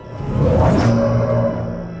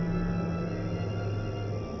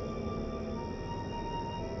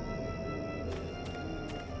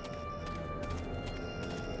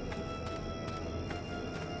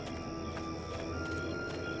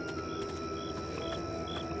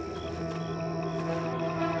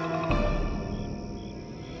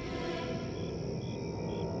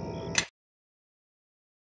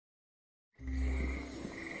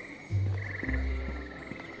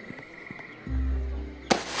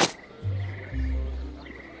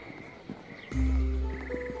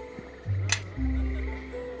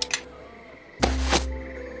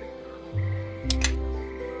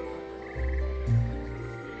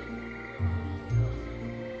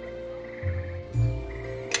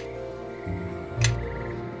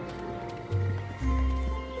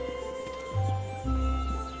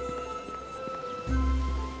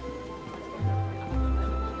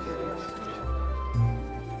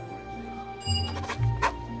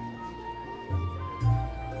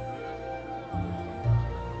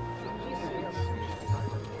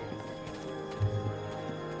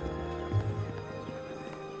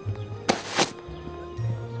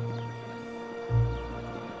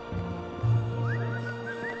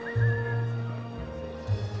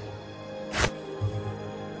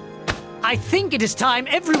 I think it is time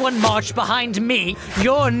everyone marched behind me,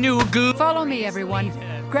 your new glue. Follow me, everyone.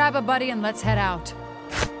 Grab a buddy and let's head out.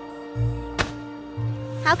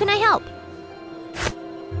 How can I help?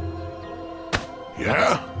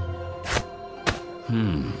 Yeah?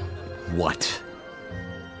 What?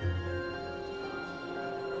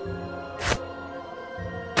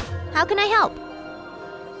 How can I help?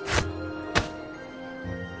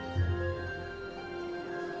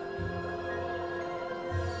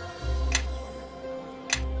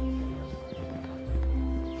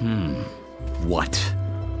 What?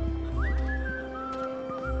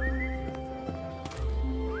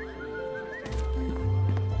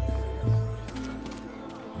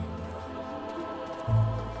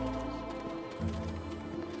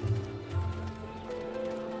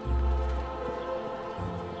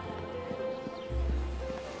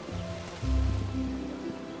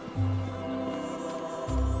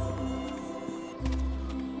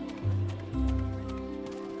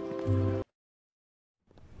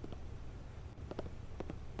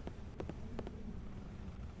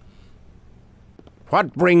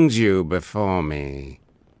 What brings you before me?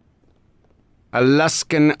 A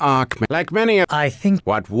Luskan Archmage. Like many I think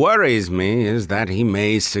what worries me is that he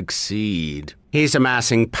may succeed. He's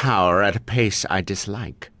amassing power at a pace I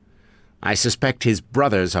dislike. I suspect his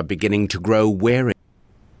brothers are beginning to grow wary.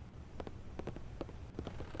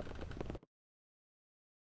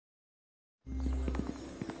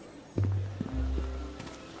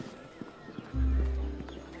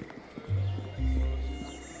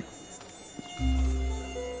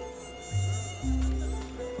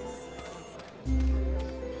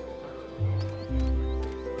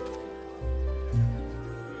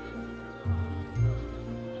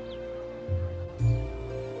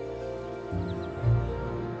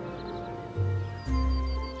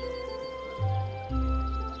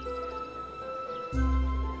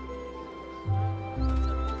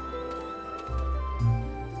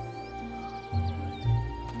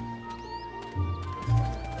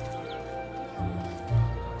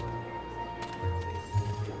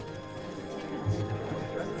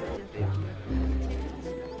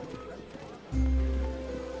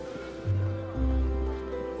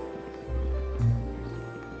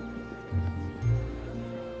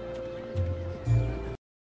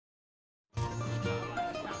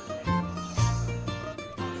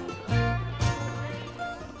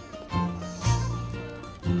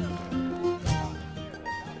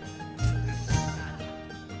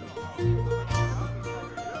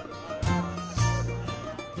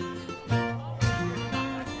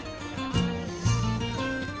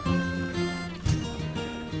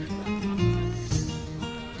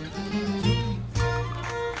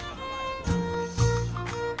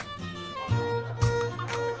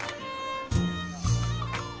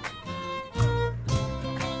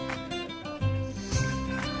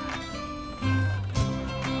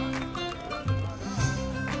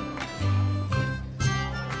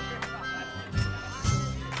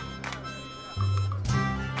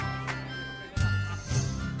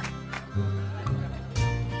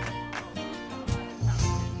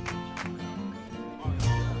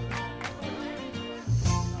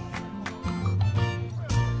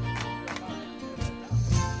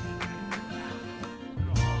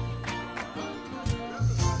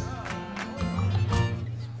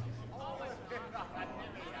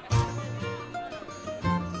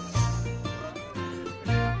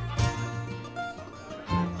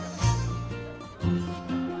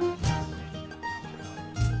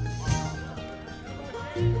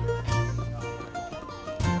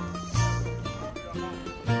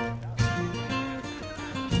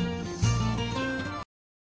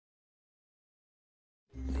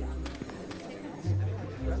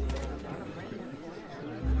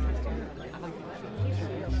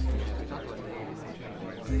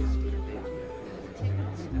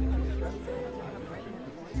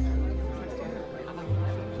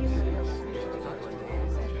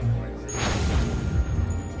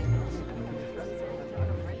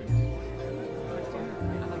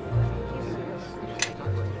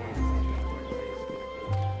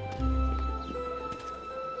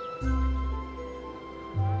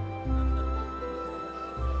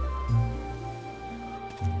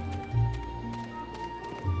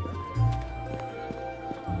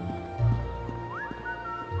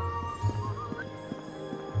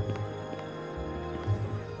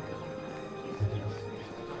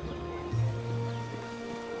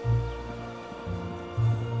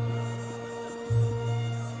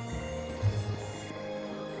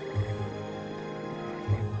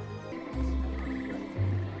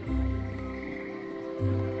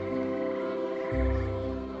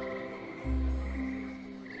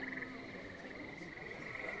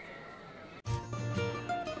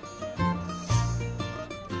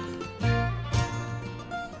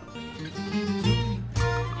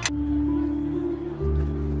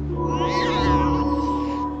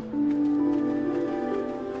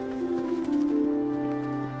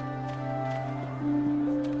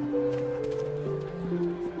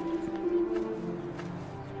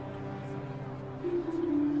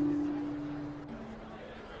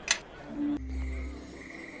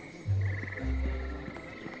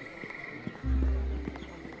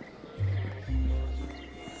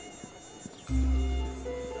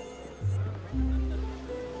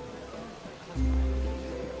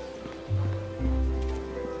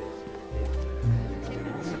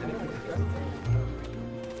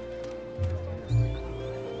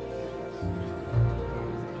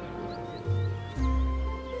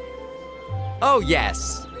 Oh,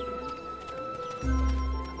 yes.